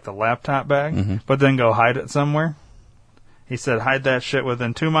 the laptop bag, but then go hide it somewhere. He said hide that shit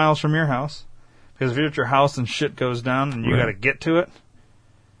within 2 miles from your house, because if you're at your house and shit goes down and you got to get to it,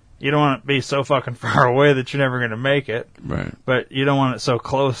 you don't want it to be so fucking far away that you're never going to make it. Right. But you don't want it so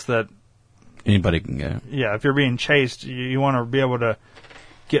close that anybody can get it. Yeah, if you're being chased, you want to be able to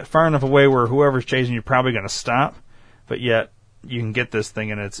get far enough away where whoever's chasing you is probably going to stop, but yet you can get this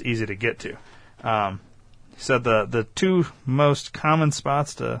thing and it's easy to get to. He said the two most common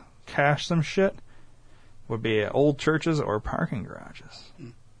spots to cache some shit would be old churches or parking garages.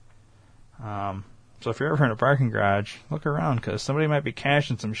 So if you're ever in a parking garage, look around, because somebody might be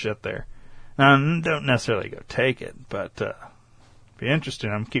caching some shit there. Now, don't necessarily go take it, but be interesting.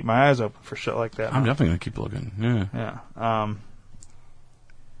 I'm keep my eyes open for shit like that. I'm definitely going to keep looking. Yeah. Yeah.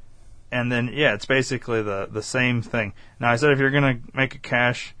 And then, it's basically the same thing. Now, I said if you're going to make a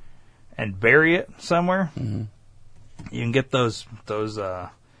cache and bury it somewhere, you can get those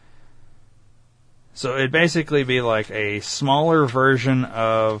so it'd basically be like a smaller version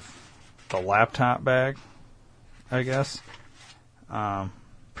of the laptop bag, I guess.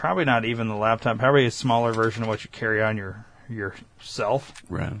 Probably not even the laptop. Probably a smaller version of what you carry on yourself.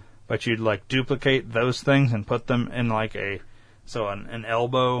 Right. But you'd duplicate those things and put them in an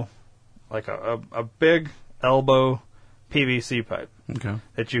elbow, a big elbow PVC pipe. Okay.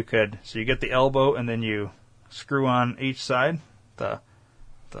 That you could, so you get the elbow and then you screw on each side the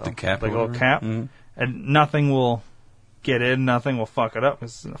cap, little cap, and nothing will get in, nothing will fuck it up.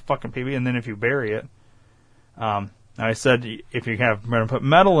 It's a fucking PVC. And then if you bury it, now I said if you're going to put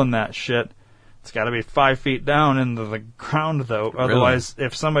metal in that shit, it's got to be 5 feet down into the ground though. Otherwise,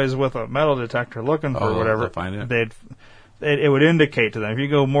 if somebody's with a metal detector looking for whatever, find it. It would indicate to them. If you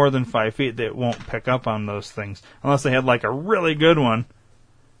go more than 5 feet, they won't pick up on those things unless they had a really good one.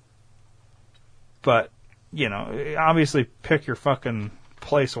 But obviously pick your fucking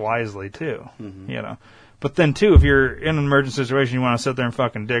place wisely too, But then too, if you're in an emergency situation, you want to sit there and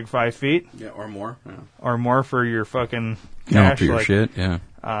fucking dig 5 feet, or more, or more for your fucking cash, for your shit,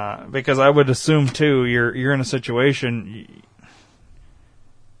 because I would assume too, you're in a situation,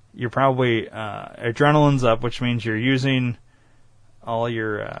 you're probably adrenaline's up, which means you're using all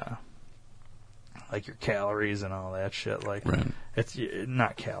your like your calories and all that shit. Like, It's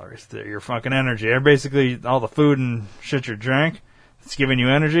not calories, your fucking energy. Basically, all the food and shit you drank, it's giving you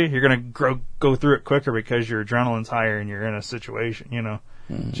energy. You're gonna go through it quicker because your adrenaline's higher and you're in a situation, So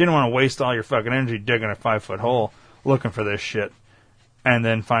you don't want to waste all your fucking energy digging a 5-foot hole looking for this shit, and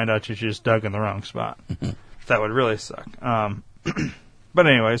then find out you just dug in the wrong spot. That would really suck. But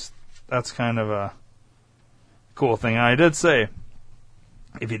anyways, that's kind of a cool thing. I did say,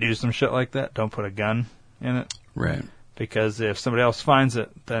 if you do some shit like that, don't put a gun in it. Right. Because if somebody else finds it,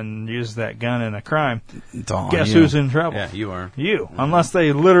 then uses that gun in a crime, guess you. who's in trouble? Yeah, you are. You. Unless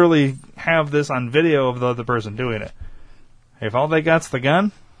they literally have this on video of the other person doing it. If all they got's the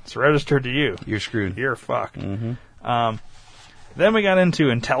gun, it's registered to you. You're screwed. You're fucked. Then we got into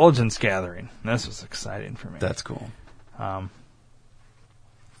intelligence gathering. This was exciting for me. That's cool.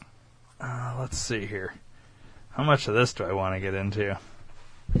 Let's see here. How much of this do I want to get into?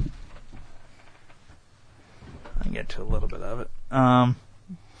 I can get to a little bit of it.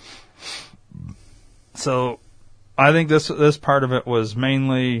 So, I think this part of it was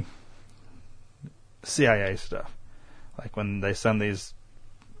mainly CIA stuff. Like when they send these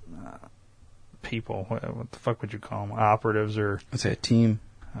people, what the fuck would you call them? Operatives or... Let's say a team.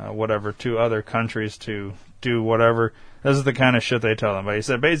 Whatever, to other countries to do whatever. This is the kind of shit they tell them. But he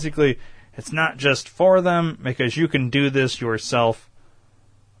said basically, it's not just for them, because you can do this yourself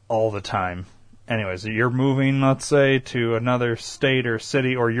all the time. Anyways, you're moving, let's say, to another state or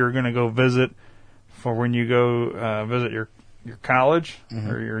city, or you're going to go visit for when you go visit your college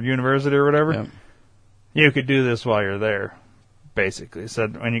or your university or whatever. Yep. You could do this while you're there, basically. He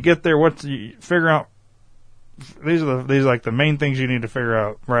said when you get there, you figure out. These are like the main things you need to figure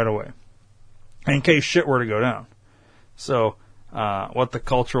out right away, in case shit were to go down. So, what the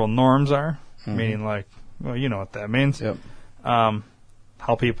cultural norms are, meaning like, well, you know what that means. Yep.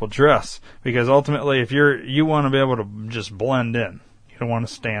 How people dress, because ultimately, if you want to be able to just blend in, you don't want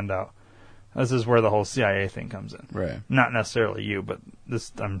to stand out. This is where the whole CIA thing comes in. Right. Not necessarily you, but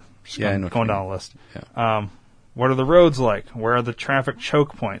this I'm just going down a list. Yeah. What are the roads like? Where are the traffic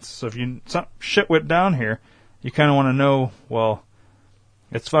choke points? So if some shit went down here, you kind of want to know, well,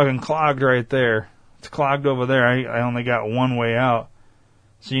 it's fucking clogged right there. It's clogged over there. I only got one way out.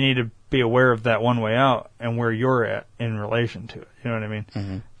 So you need to be aware of that one way out and where you're at in relation to it. You know what I mean?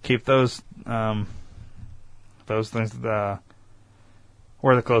 Mm-hmm. Keep those things,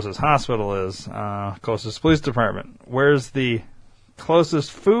 where the closest hospital is, closest police department. Where's the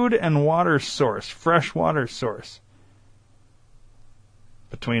closest food and water source, fresh water source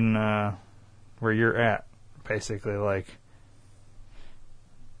between where you're at? Basically, like,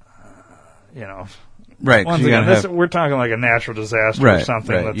 right. Once again, we're talking like a natural disaster or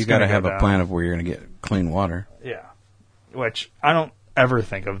something. Right. That's you got to have a plan of where you're going to get clean water. Yeah, which I don't ever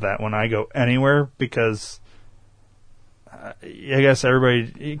think of that when I go anywhere, because I guess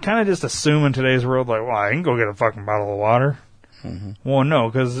you kind of just assume in today's world, like, well, I can go get a fucking bottle of water. Mm-hmm. Well, no,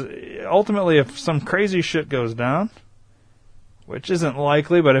 because ultimately, if some crazy shit goes down, which isn't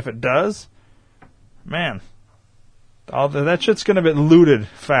likely, but if it does, man, all that shit's going to be looted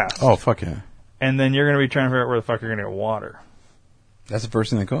fast. Oh, fuck yeah. And then you're going to be trying to figure out where the fuck you're going to get water. That's the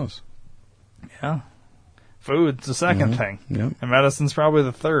first thing that goes. Yeah. Food's the second thing. Yep. And medicine's probably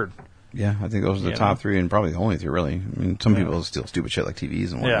the third. Yeah, I think those are the top three, and probably the only three, really. I mean, some people steal stupid shit like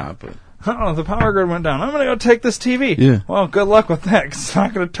TVs and whatnot, but... Oh, the power grid went down. I'm going to go take this TV. Yeah. Well, good luck with that, because it's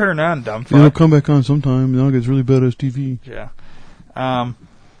not going to turn on, dumb fuck. It'll come back on sometime, and I'll get really bad as TV. Yeah. And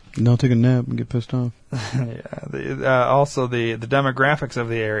I'll take a nap and get pissed off. Yeah. Also, the demographics of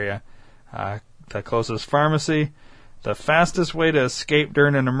the area. The closest pharmacy. The fastest way to escape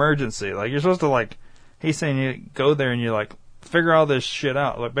during an emergency. Like, you're supposed to, like... He's saying you go there and you, like, figure all this shit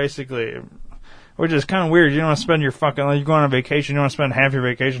out. Like, basically... Which is kind of weird. You don't want to spend your fucking... Like, you go on a vacation, you don't want to spend half your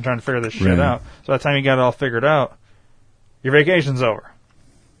vacation trying to figure this shit out. So by the time you got it all figured out, your vacation's over.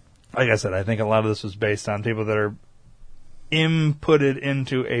 Like I said, I think a lot of this was based on people that are inputted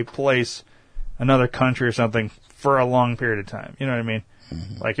into a place, another country or something, for a long period of time. You know what I mean?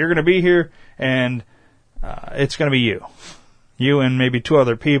 Mm-hmm. Like, you're going to be here, and it's going to be you. You and maybe two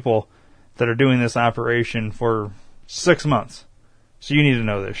other people that are doing this operation for 6 months. So you need to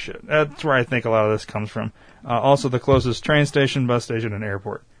know this shit. That's where I think a lot of this comes from. Also, the closest train station, bus station, and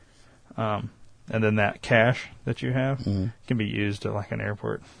airport. And And then that cash that you have can be used at like an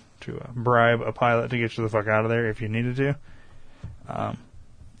airport to bribe a pilot to get you the fuck out of there if you needed to.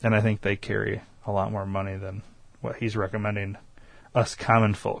 And I think they carry a lot more money than what he's recommending us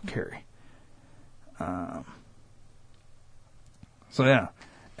common folk carry. So yeah.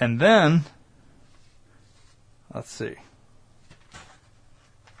 And then, let's see.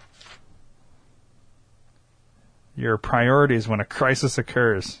 Your priorities when a crisis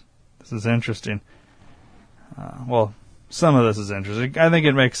occurs. This is interesting. Well, some of this is interesting. I think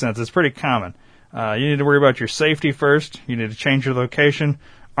it makes sense. It's pretty common. You need to worry about your safety first. You need to change your location.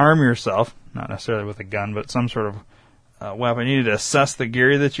 Arm yourself. Not necessarily with a gun, but some sort of weapon. You need to assess the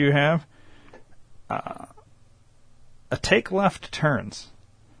gear that you have. Take left turns.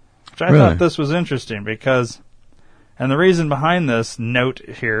 Which I thought this was interesting because... And the reason behind this note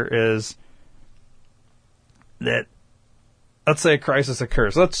here is that, let's say a crisis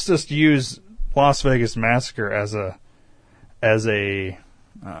occurs. Let's just use Las Vegas Massacre as a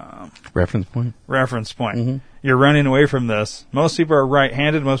reference point. Mm-hmm. You're running away from this. Most people are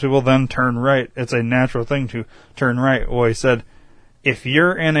right-handed. Most people then turn right. It's a natural thing to turn right. Well, he said, if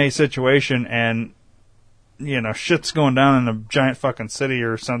you're in a situation and, you know, shit's going down in a giant fucking city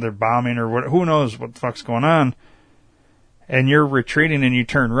or something, they're bombing or what, who knows what the fuck's going on, and you're retreating and you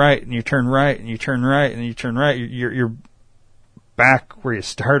turn right and you turn right and you turn right and you turn right, you're back where you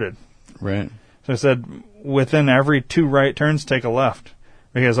started. Right. So I said, within every 2 right turns, take a left.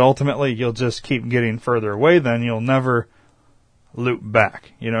 Because ultimately, you'll just keep getting further away, then you'll never loop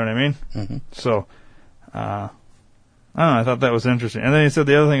back. You know what I mean? Mm-hmm. So, I don't know, I thought that was interesting. And then he said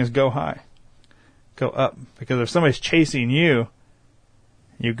the other thing is go high. Go up. Because if somebody's chasing you,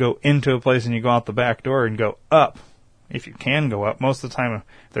 you go into a place and you go out the back door and go up. If you can go up. Most of the time, if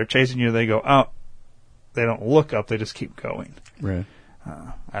they're chasing you, they go out. They don't look up, they just keep going. Right.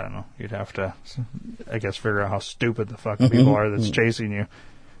 I don't know. You'd have to, I guess, figure out how stupid the fuck people are that's chasing you.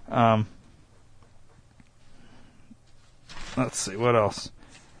 Let's see, what else?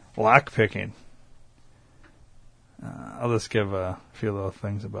 Lock picking. I'll just give a few little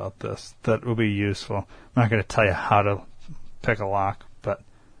things about this that will be useful. I'm not going to tell you how to pick a lock, but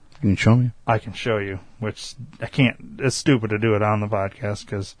can you show me? I can show you, which I can't. It's stupid to do it on the podcast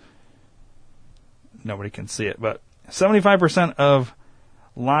because nobody can see it. But 75% of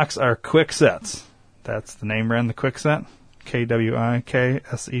locks are quick sets. That's the name brand, the Kwikset.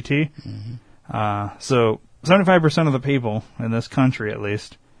 Kwikset. So 75% of the people in this country, at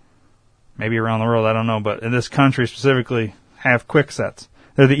least, maybe around the world, I don't know, but in this country specifically, have Kwiksets.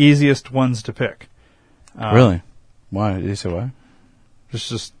 They're the easiest ones to pick. Really? Why? Did you say why? It's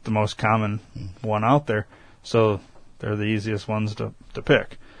just the most common one out there. So they're the easiest ones to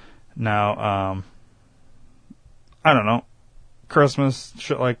pick. Now, I don't know. Christmas,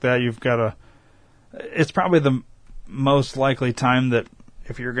 shit like that, you've got to... It's probably the most likely time that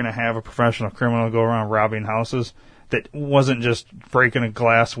if you're going to have a professional criminal go around robbing houses that wasn't just breaking a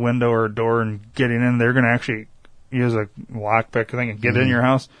glass window or a door and getting in, they're going to actually use a lockpick thing and get in your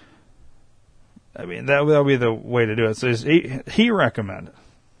house. I mean, that'll be the way to do it. So he recommended,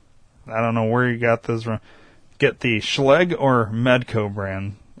 I don't know where you got this from, get the Schlage or Medco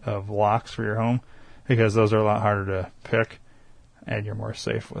brand of locks for your home because those are a lot harder to pick. And you're more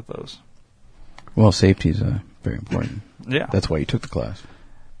safe with those. Well, safety is very important. Yeah. That's why you took the class.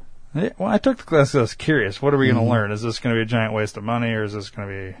 Yeah, well, I took the class because I was curious. What are we going to learn? Is this going to be a giant waste of money, or is this going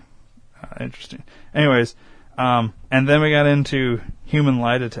to be interesting? Anyways, and then we got into human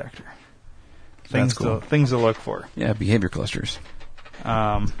lie detector. Things to look for. Yeah, behavior clusters.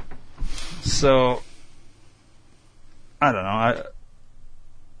 So, I don't know.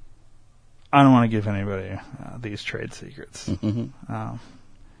 I don't want to give anybody these trade secrets.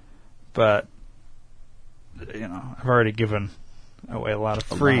 But, you know, I've already given away a lot of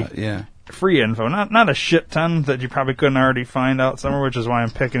free info. Not a shit ton that you probably couldn't already find out somewhere, which is why I'm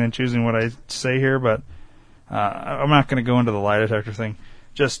picking and choosing what I say here. But I'm not going to go into the lie detector thing.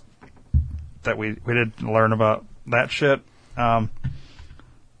 Just that we did learn about that shit. One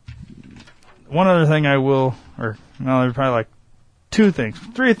other thing I will, there's probably like 3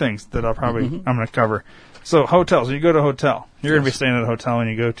 things that I'm going to cover. So hotels, when you go to a hotel, you're going to be staying at a hotel when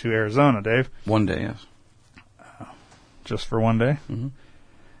you go to Arizona, Dave. One day, yes. Just for one day?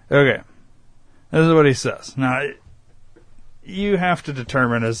 Okay. This is what he says. Now, you have to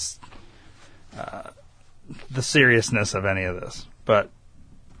determine the seriousness of any of this. But,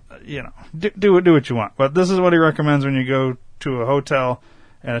 you know, do what you want. But this is what he recommends when you go to a hotel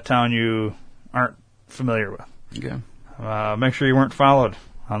in a town you aren't familiar with. Okay. Make sure you weren't followed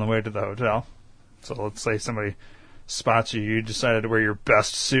on the way to the hotel. So let's say somebody spots you. You decided to wear your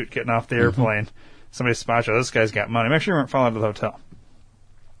best suit getting off the airplane. Somebody spots you. This guy's got money. Make sure you weren't followed to the hotel.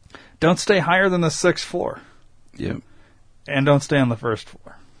 Don't stay higher than the 6th floor. Yep. And don't stay on the 1st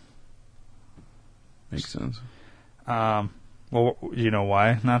floor. Makes sense. Well, you know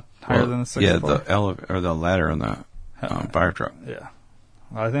why not higher than the 6th floor? Yeah, the elevator or the ladder on the fire truck. Yeah.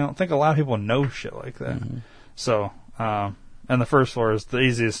 I don't think a lot of people know shit like that. Mm-hmm. So, and the 1st floor is the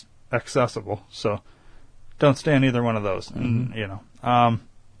easiest accessible. So, don't stay on either one of those. Mm-hmm. And,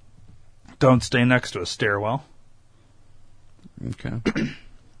 don't stay next to a stairwell. Okay.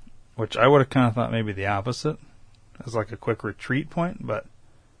 Which I would have kind of thought maybe the opposite, as like a quick retreat point. But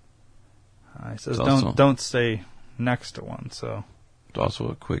he says don't stay next to one. So it's also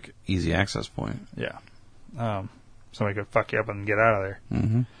a quick, easy access point. Yeah. Somebody could fuck you up and get out of there.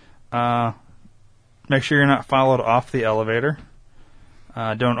 Mm-hmm. Make sure you're not followed off the elevator.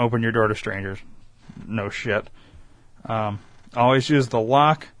 Don't open your door to strangers. No shit. Always use the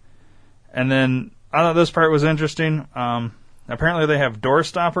lock. And then, I thought this part was interesting. Apparently they have door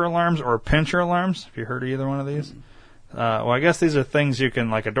stopper alarms or pincher alarms. Have you heard of either one of these? Well, I guess these are things you can,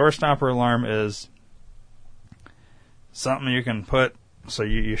 like a door stopper alarm is something you can put, so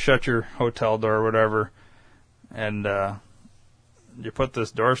you shut your hotel door or whatever, and you put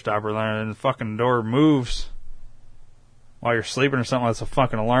this door stopper alarm, and the fucking door moves while you're sleeping or something, the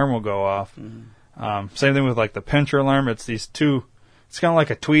fucking alarm will go off. Mm-hmm. Same thing with like the pincher alarm. It's these two, it's kind of like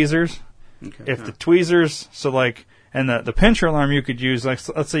a tweezers. Okay, if the tweezers, so like, and the pincher alarm you could use, like,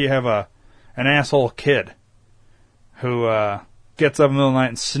 let's say you have an asshole kid who gets up in the middle of the night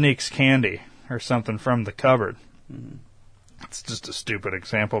and sneaks candy or something from the cupboard. Mm-hmm. It's just a stupid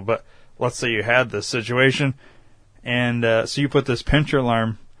example, but let's say you had this situation, and so you put this pincher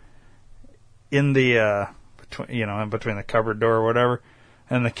alarm in the between the cupboard door or whatever,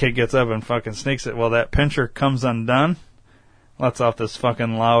 and the kid gets up and fucking sneaks it. Well, that pincher comes undone, lets off this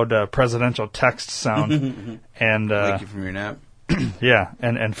fucking loud presidential text sound, and wake you from your nap. Yeah,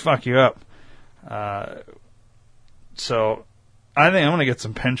 and fuck you up. So I think I'm gonna get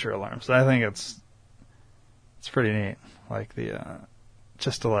some pincher alarms. I think it's pretty neat. Like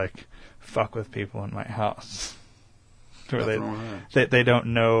just to like fuck with people in my house, where they don't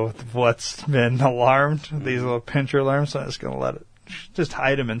know what's been alarmed. Mm-hmm. These little pincher alarms. So I'm just gonna let it, just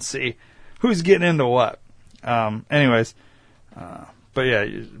hide them and see who's getting into what. Anyways, but yeah,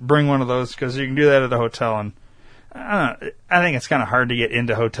 you bring one of those because you can do that at a hotel. And I think it's kind of hard to get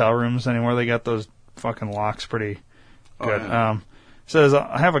into hotel rooms anymore. They got those fucking locks pretty good. Yeah. Says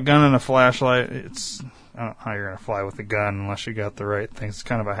I have a gun and a flashlight. I don't know how you're going to fly with a gun unless you got the right things. It's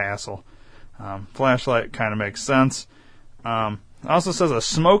kind of a hassle. Flashlight kind of makes sense. Also says a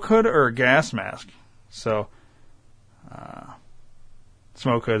smoke hood or a gas mask. So,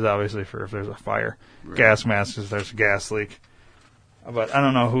 smoke hood is obviously for if there's a fire. Right. Gas mask is if there's a gas leak. But I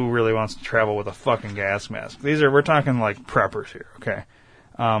don't know who really wants to travel with a fucking gas mask. We're talking like preppers here, okay?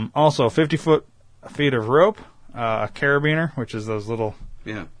 Also, 50 feet of rope, a carabiner, which is those little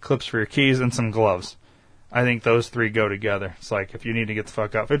clips for your keys, and some gloves. I think those three go together. It's like, if you need to get the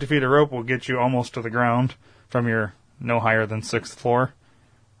fuck out, 50 feet of rope will get you almost to the ground from your no higher than 6th floor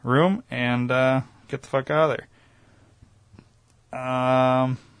room, and get the fuck out of there.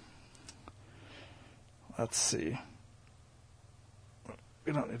 Let's see.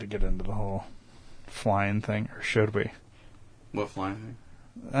 We don't need to get into the whole flying thing, or should we? What flying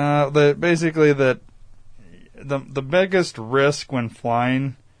thing? Basically that the biggest risk when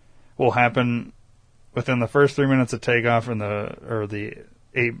flying will happen within the first 3 minutes of takeoff and the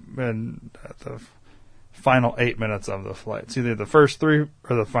final 8 minutes of the flight. It's either the first 3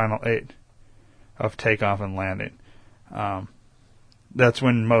 or the final 8 of takeoff and landing. That's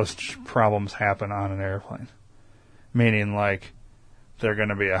when most problems happen on an airplane. Meaning, like, they're going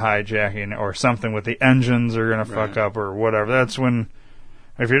to be a hijacking or something with the engines are going to fuck up or whatever. That's when,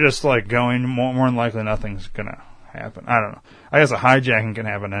 if you're just, like, going, more than likely nothing's going to happen. I don't know. I guess a hijacking can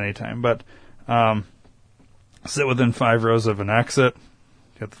happen anytime, but sit within 5 rows of an exit,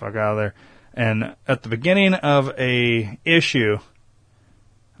 get the fuck out of there. And at the beginning of a issue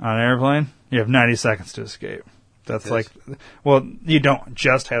on an airplane, you have 90 seconds to escape. That's like, well, you don't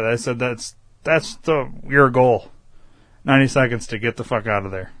just have that. I said that's your goal. 90 seconds to get the fuck out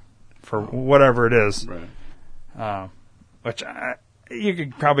of there for whatever it is. Right. Which you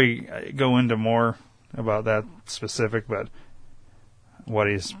could probably go into more about that specific, but what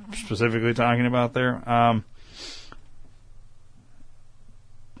he's specifically talking about there.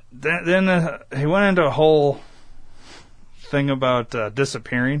 Then he went into a whole thing about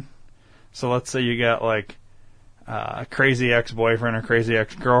disappearing. So let's say you got like a crazy ex-boyfriend or crazy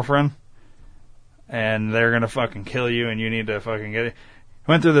ex-girlfriend, and they're gonna fucking kill you, and you need to fucking get it.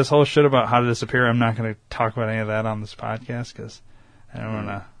 Went through this whole shit about how to disappear. I'm not gonna talk about any of that on this podcast because I don't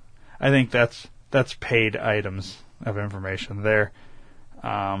wanna. I think that's paid items of information there,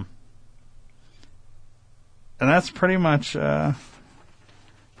 and that's pretty much it.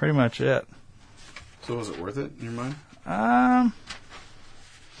 So was it worth it in your mind?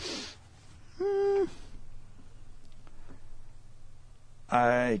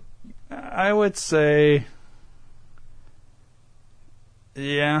 I would say,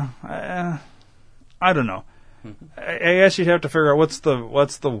 yeah. I don't know. I guess you'd have to figure out what's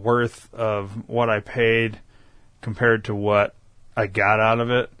the worth of what I paid compared to what I got out of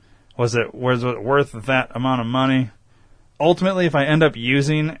it. Was it worth that amount of money? Ultimately, if I end up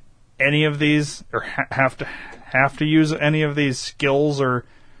using any of these or have to use any of these skills or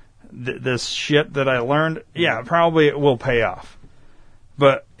this shit that I learned, yeah, probably it will pay off.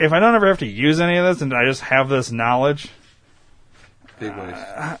 But if I don't ever have to use any of this and I just have this knowledge, big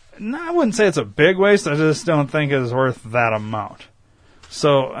waste. No, I wouldn't say it's a big waste. I just don't think it's worth that amount.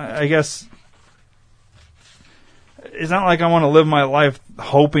 So I guess it's not like I want to live my life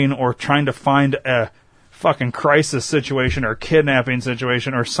hoping or trying to find a fucking crisis situation or kidnapping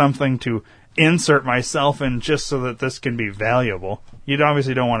situation or something to insert myself in just so that this can be valuable. You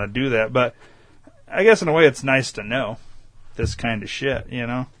obviously don't want to do that, but I guess in a way it's nice to know this kind of shit, you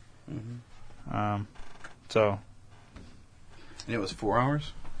know? Mm-hmm. So. And it was 4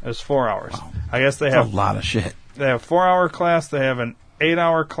 hours? It was 4 hours. Wow. I guess they That's have a lot of shit. They have 4 hour class. They have an 8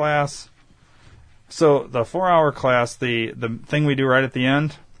 hour class. So the 4 hour class, the thing we do right at the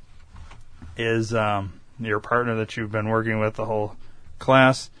end is your partner that you've been working with the whole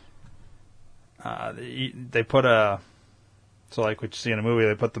class. They put so like what you see in a movie,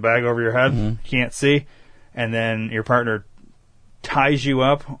 they put the bag over your head. Mm-hmm. You can't see, and then your partner ties you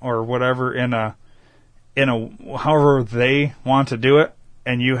up or whatever in a however they want to do it,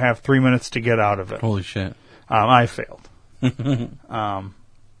 and you have 3 minutes to get out of it. Holy shit! I failed,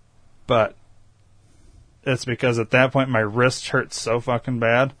 but it's because at that point my wrist hurt so fucking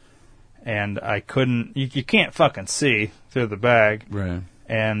bad, and I couldn't. You can't fucking see through the bag, right?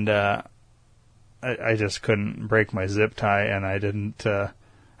 And I just couldn't break my zip tie, and I didn't have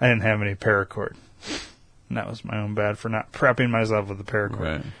any paracord. And that was my own bad for not prepping myself with the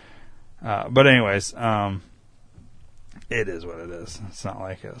paracord. Right. But anyways, it is what it is. It's not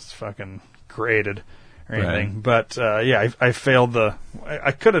like it's fucking graded or anything. Right. But yeah, I failed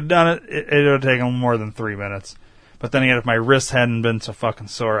I could have done it. It would have taken more than 3 minutes. But then again, if my wrists hadn't been so fucking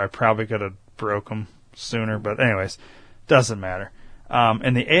sore, I probably could have broke them sooner. But anyways, doesn't matter.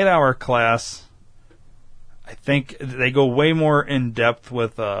 In the 8 hour class, I think they go way more in depth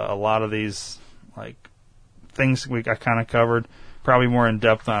with a lot of these like things I kind of covered. Probably more in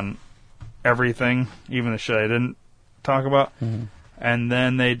depth on everything, even the shit I didn't talk about. Mm-hmm. And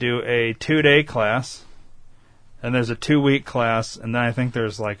then they do a 2-day class, and there's a 2-week class, and then I think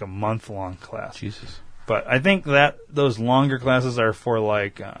there's like a month-long class. Jesus. But I think that those longer classes are for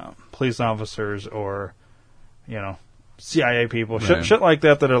like police officers or, CIA people, right. shit like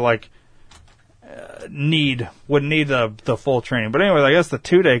that are like would need the full training. But anyway, I guess the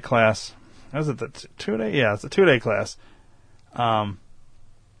 2-day class. Was it the 2-day? Yeah, it's a 2-day class. One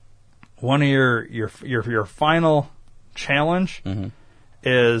of your final challenge mm-hmm.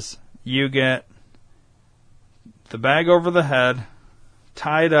 is you get the bag over the head,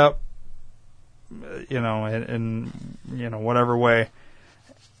 tied up, in whatever way,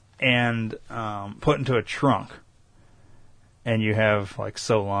 and put into a trunk. And you have like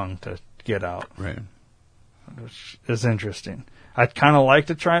so long to get out. Right. Which is interesting. I'd kind of like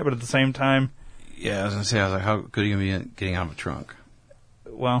to try it, but at the same time... Yeah, I was going to say, how good are you going to be getting out of a trunk?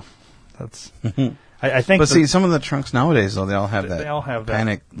 Well, that's... I think... But see, some of the trunks nowadays, though, they all have that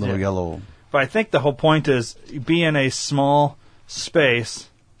panic little yellow... But I think the whole point is be in a small space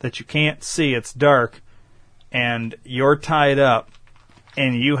that you can't see, it's dark, and you're tied up,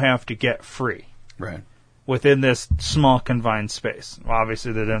 and you have to get free. Right. Within this small confined space. Well,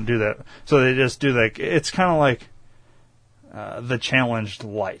 obviously they don't do that. So they just do it's kind of like the challenged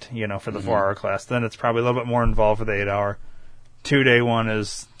light, for the mm-hmm. 4-hour class. Then it's probably a little bit more involved for the 8-hour. 2-day one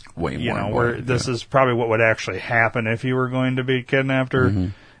is way more where this is probably what would actually happen if you were going to be kidnapped or mm-hmm.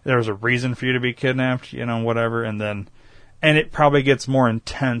 there was a reason for you to be kidnapped, whatever. And it probably gets more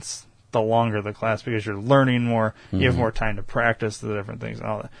intense the longer the class because you're learning more. Mm-hmm. You have more time to practice the different things and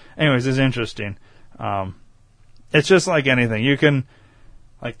all that. Anyways, it's interesting. It's just like anything. You can,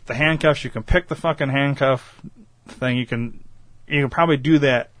 like the handcuffs, you can pick the fucking handcuff thing. You can probably do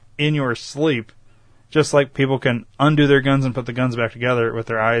that in your sleep Just like people can undo their guns and put the guns back together with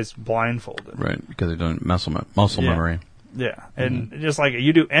their eyes blindfolded. Right, because they're doing muscle memory. Yeah, and just like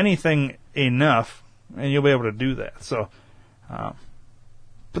you do anything enough, and you'll be able to do that. So, but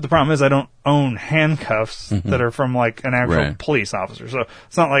the problem is I don't own handcuffs that are from like an actual police officer. So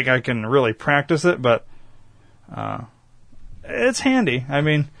it's not like I can really practice it, but it's handy. I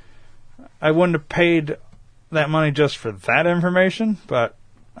mean, I wouldn't have paid that money just for that information, but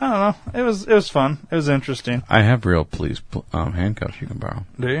I don't know. It was fun. It was interesting. I have real police handcuffs you can borrow.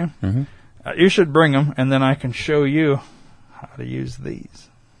 Do you? Mm-hmm. You should bring them, and then I can show you how to use these.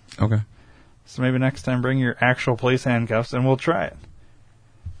 Okay. So maybe next time bring your actual police handcuffs, and we'll try it.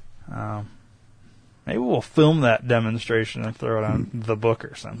 Maybe we'll film that demonstration and throw it on the book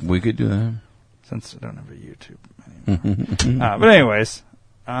or something. We could do that. Since I don't have a YouTube anymore. But anyways,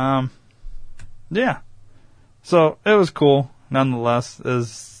 yeah. So it was cool. Nonetheless,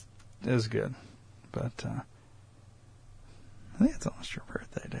 is good. But I think it's almost your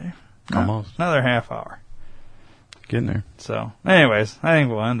birthday, Dave. Almost. Another half hour. Getting there. So, anyways, I think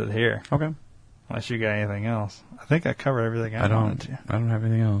we'll end it here. Okay. Unless you got anything else. I think I covered everything I wanted to. I don't have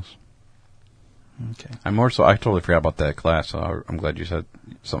anything else. Okay. I totally forgot about that class, so I'm glad you said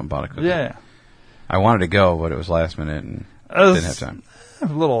something about it. Yeah. I wanted to go, but it was last minute and didn't have time. A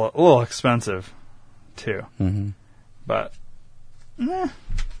little expensive, too. Mm-hmm. But, it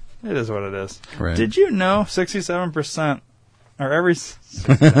is what it is. Right. Did you know 67%, or every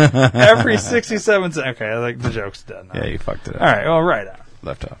 67 cents? Okay, like the joke's done now. Yeah, you fucked it up. All right, well, right on.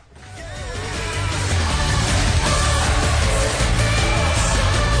 Left off.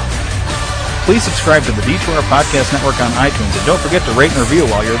 Please subscribe to the D2R Podcast Network on iTunes, and don't forget to rate and review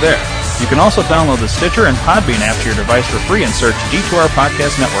while you're there. You can also download the Stitcher and Podbean app to your device for free and search D2R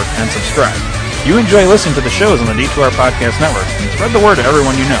Podcast Network and subscribe. You enjoy listening to the shows on the D2R Podcast Network, and spread the word to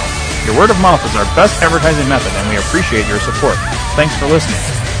everyone you know. Your word of mouth is our best advertising method, and we appreciate your support. Thanks for listening.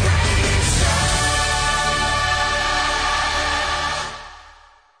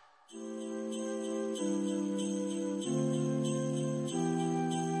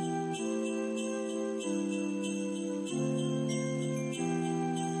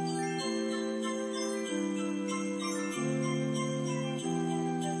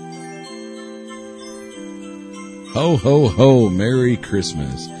 Ho, ho, ho, Merry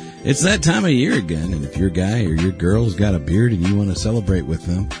Christmas. It's that time of year again, and if your guy or your girl's got a beard and you want to celebrate with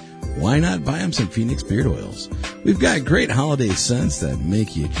them, why not buy them some Phoenix beard oils? We've got great holiday scents that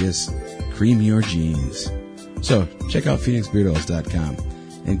make you just cream your jeans. So check out PhoenixBeardOils.com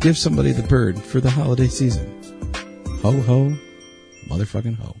and give somebody the bird for the holiday season. Ho, ho,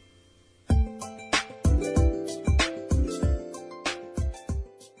 motherfucking ho.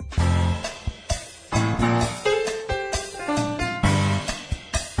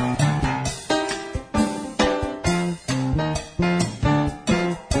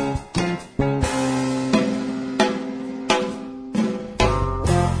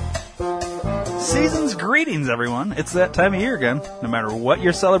 Everyone, it's that time of year again. No matter what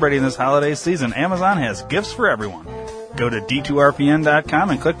you're celebrating this holiday season, Amazon has gifts for everyone. Go to D2RPN.com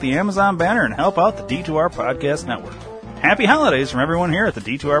and click the Amazon banner and help out the D2R Podcast Network. Happy holidays from everyone here at the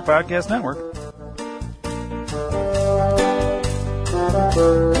D2R Podcast Network.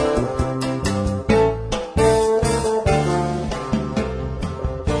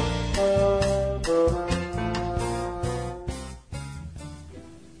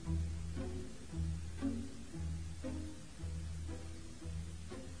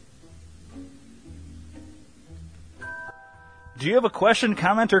 Do you have a question,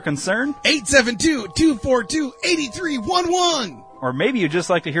 comment, or concern? 872-242-8311. Or maybe you'd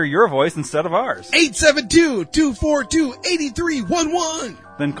just like to hear your voice instead of ours. 872-242-8311.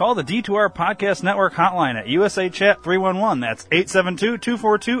 Then call the D2R Podcast Network hotline at USA Chat 311. That's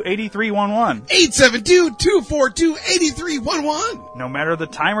 872-242-8311. 872-242-8311. No matter the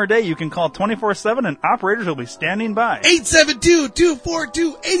time or day, you can call 24/7 and operators will be standing by.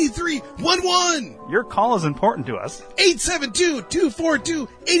 872-242-8311. Your call is important to us.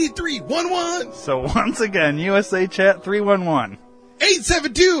 872-242-8311. So once again, USA Chat 311.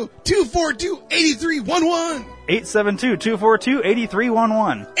 872-242-8311.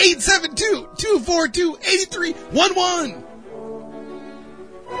 872-242-8311. 872-242-8311.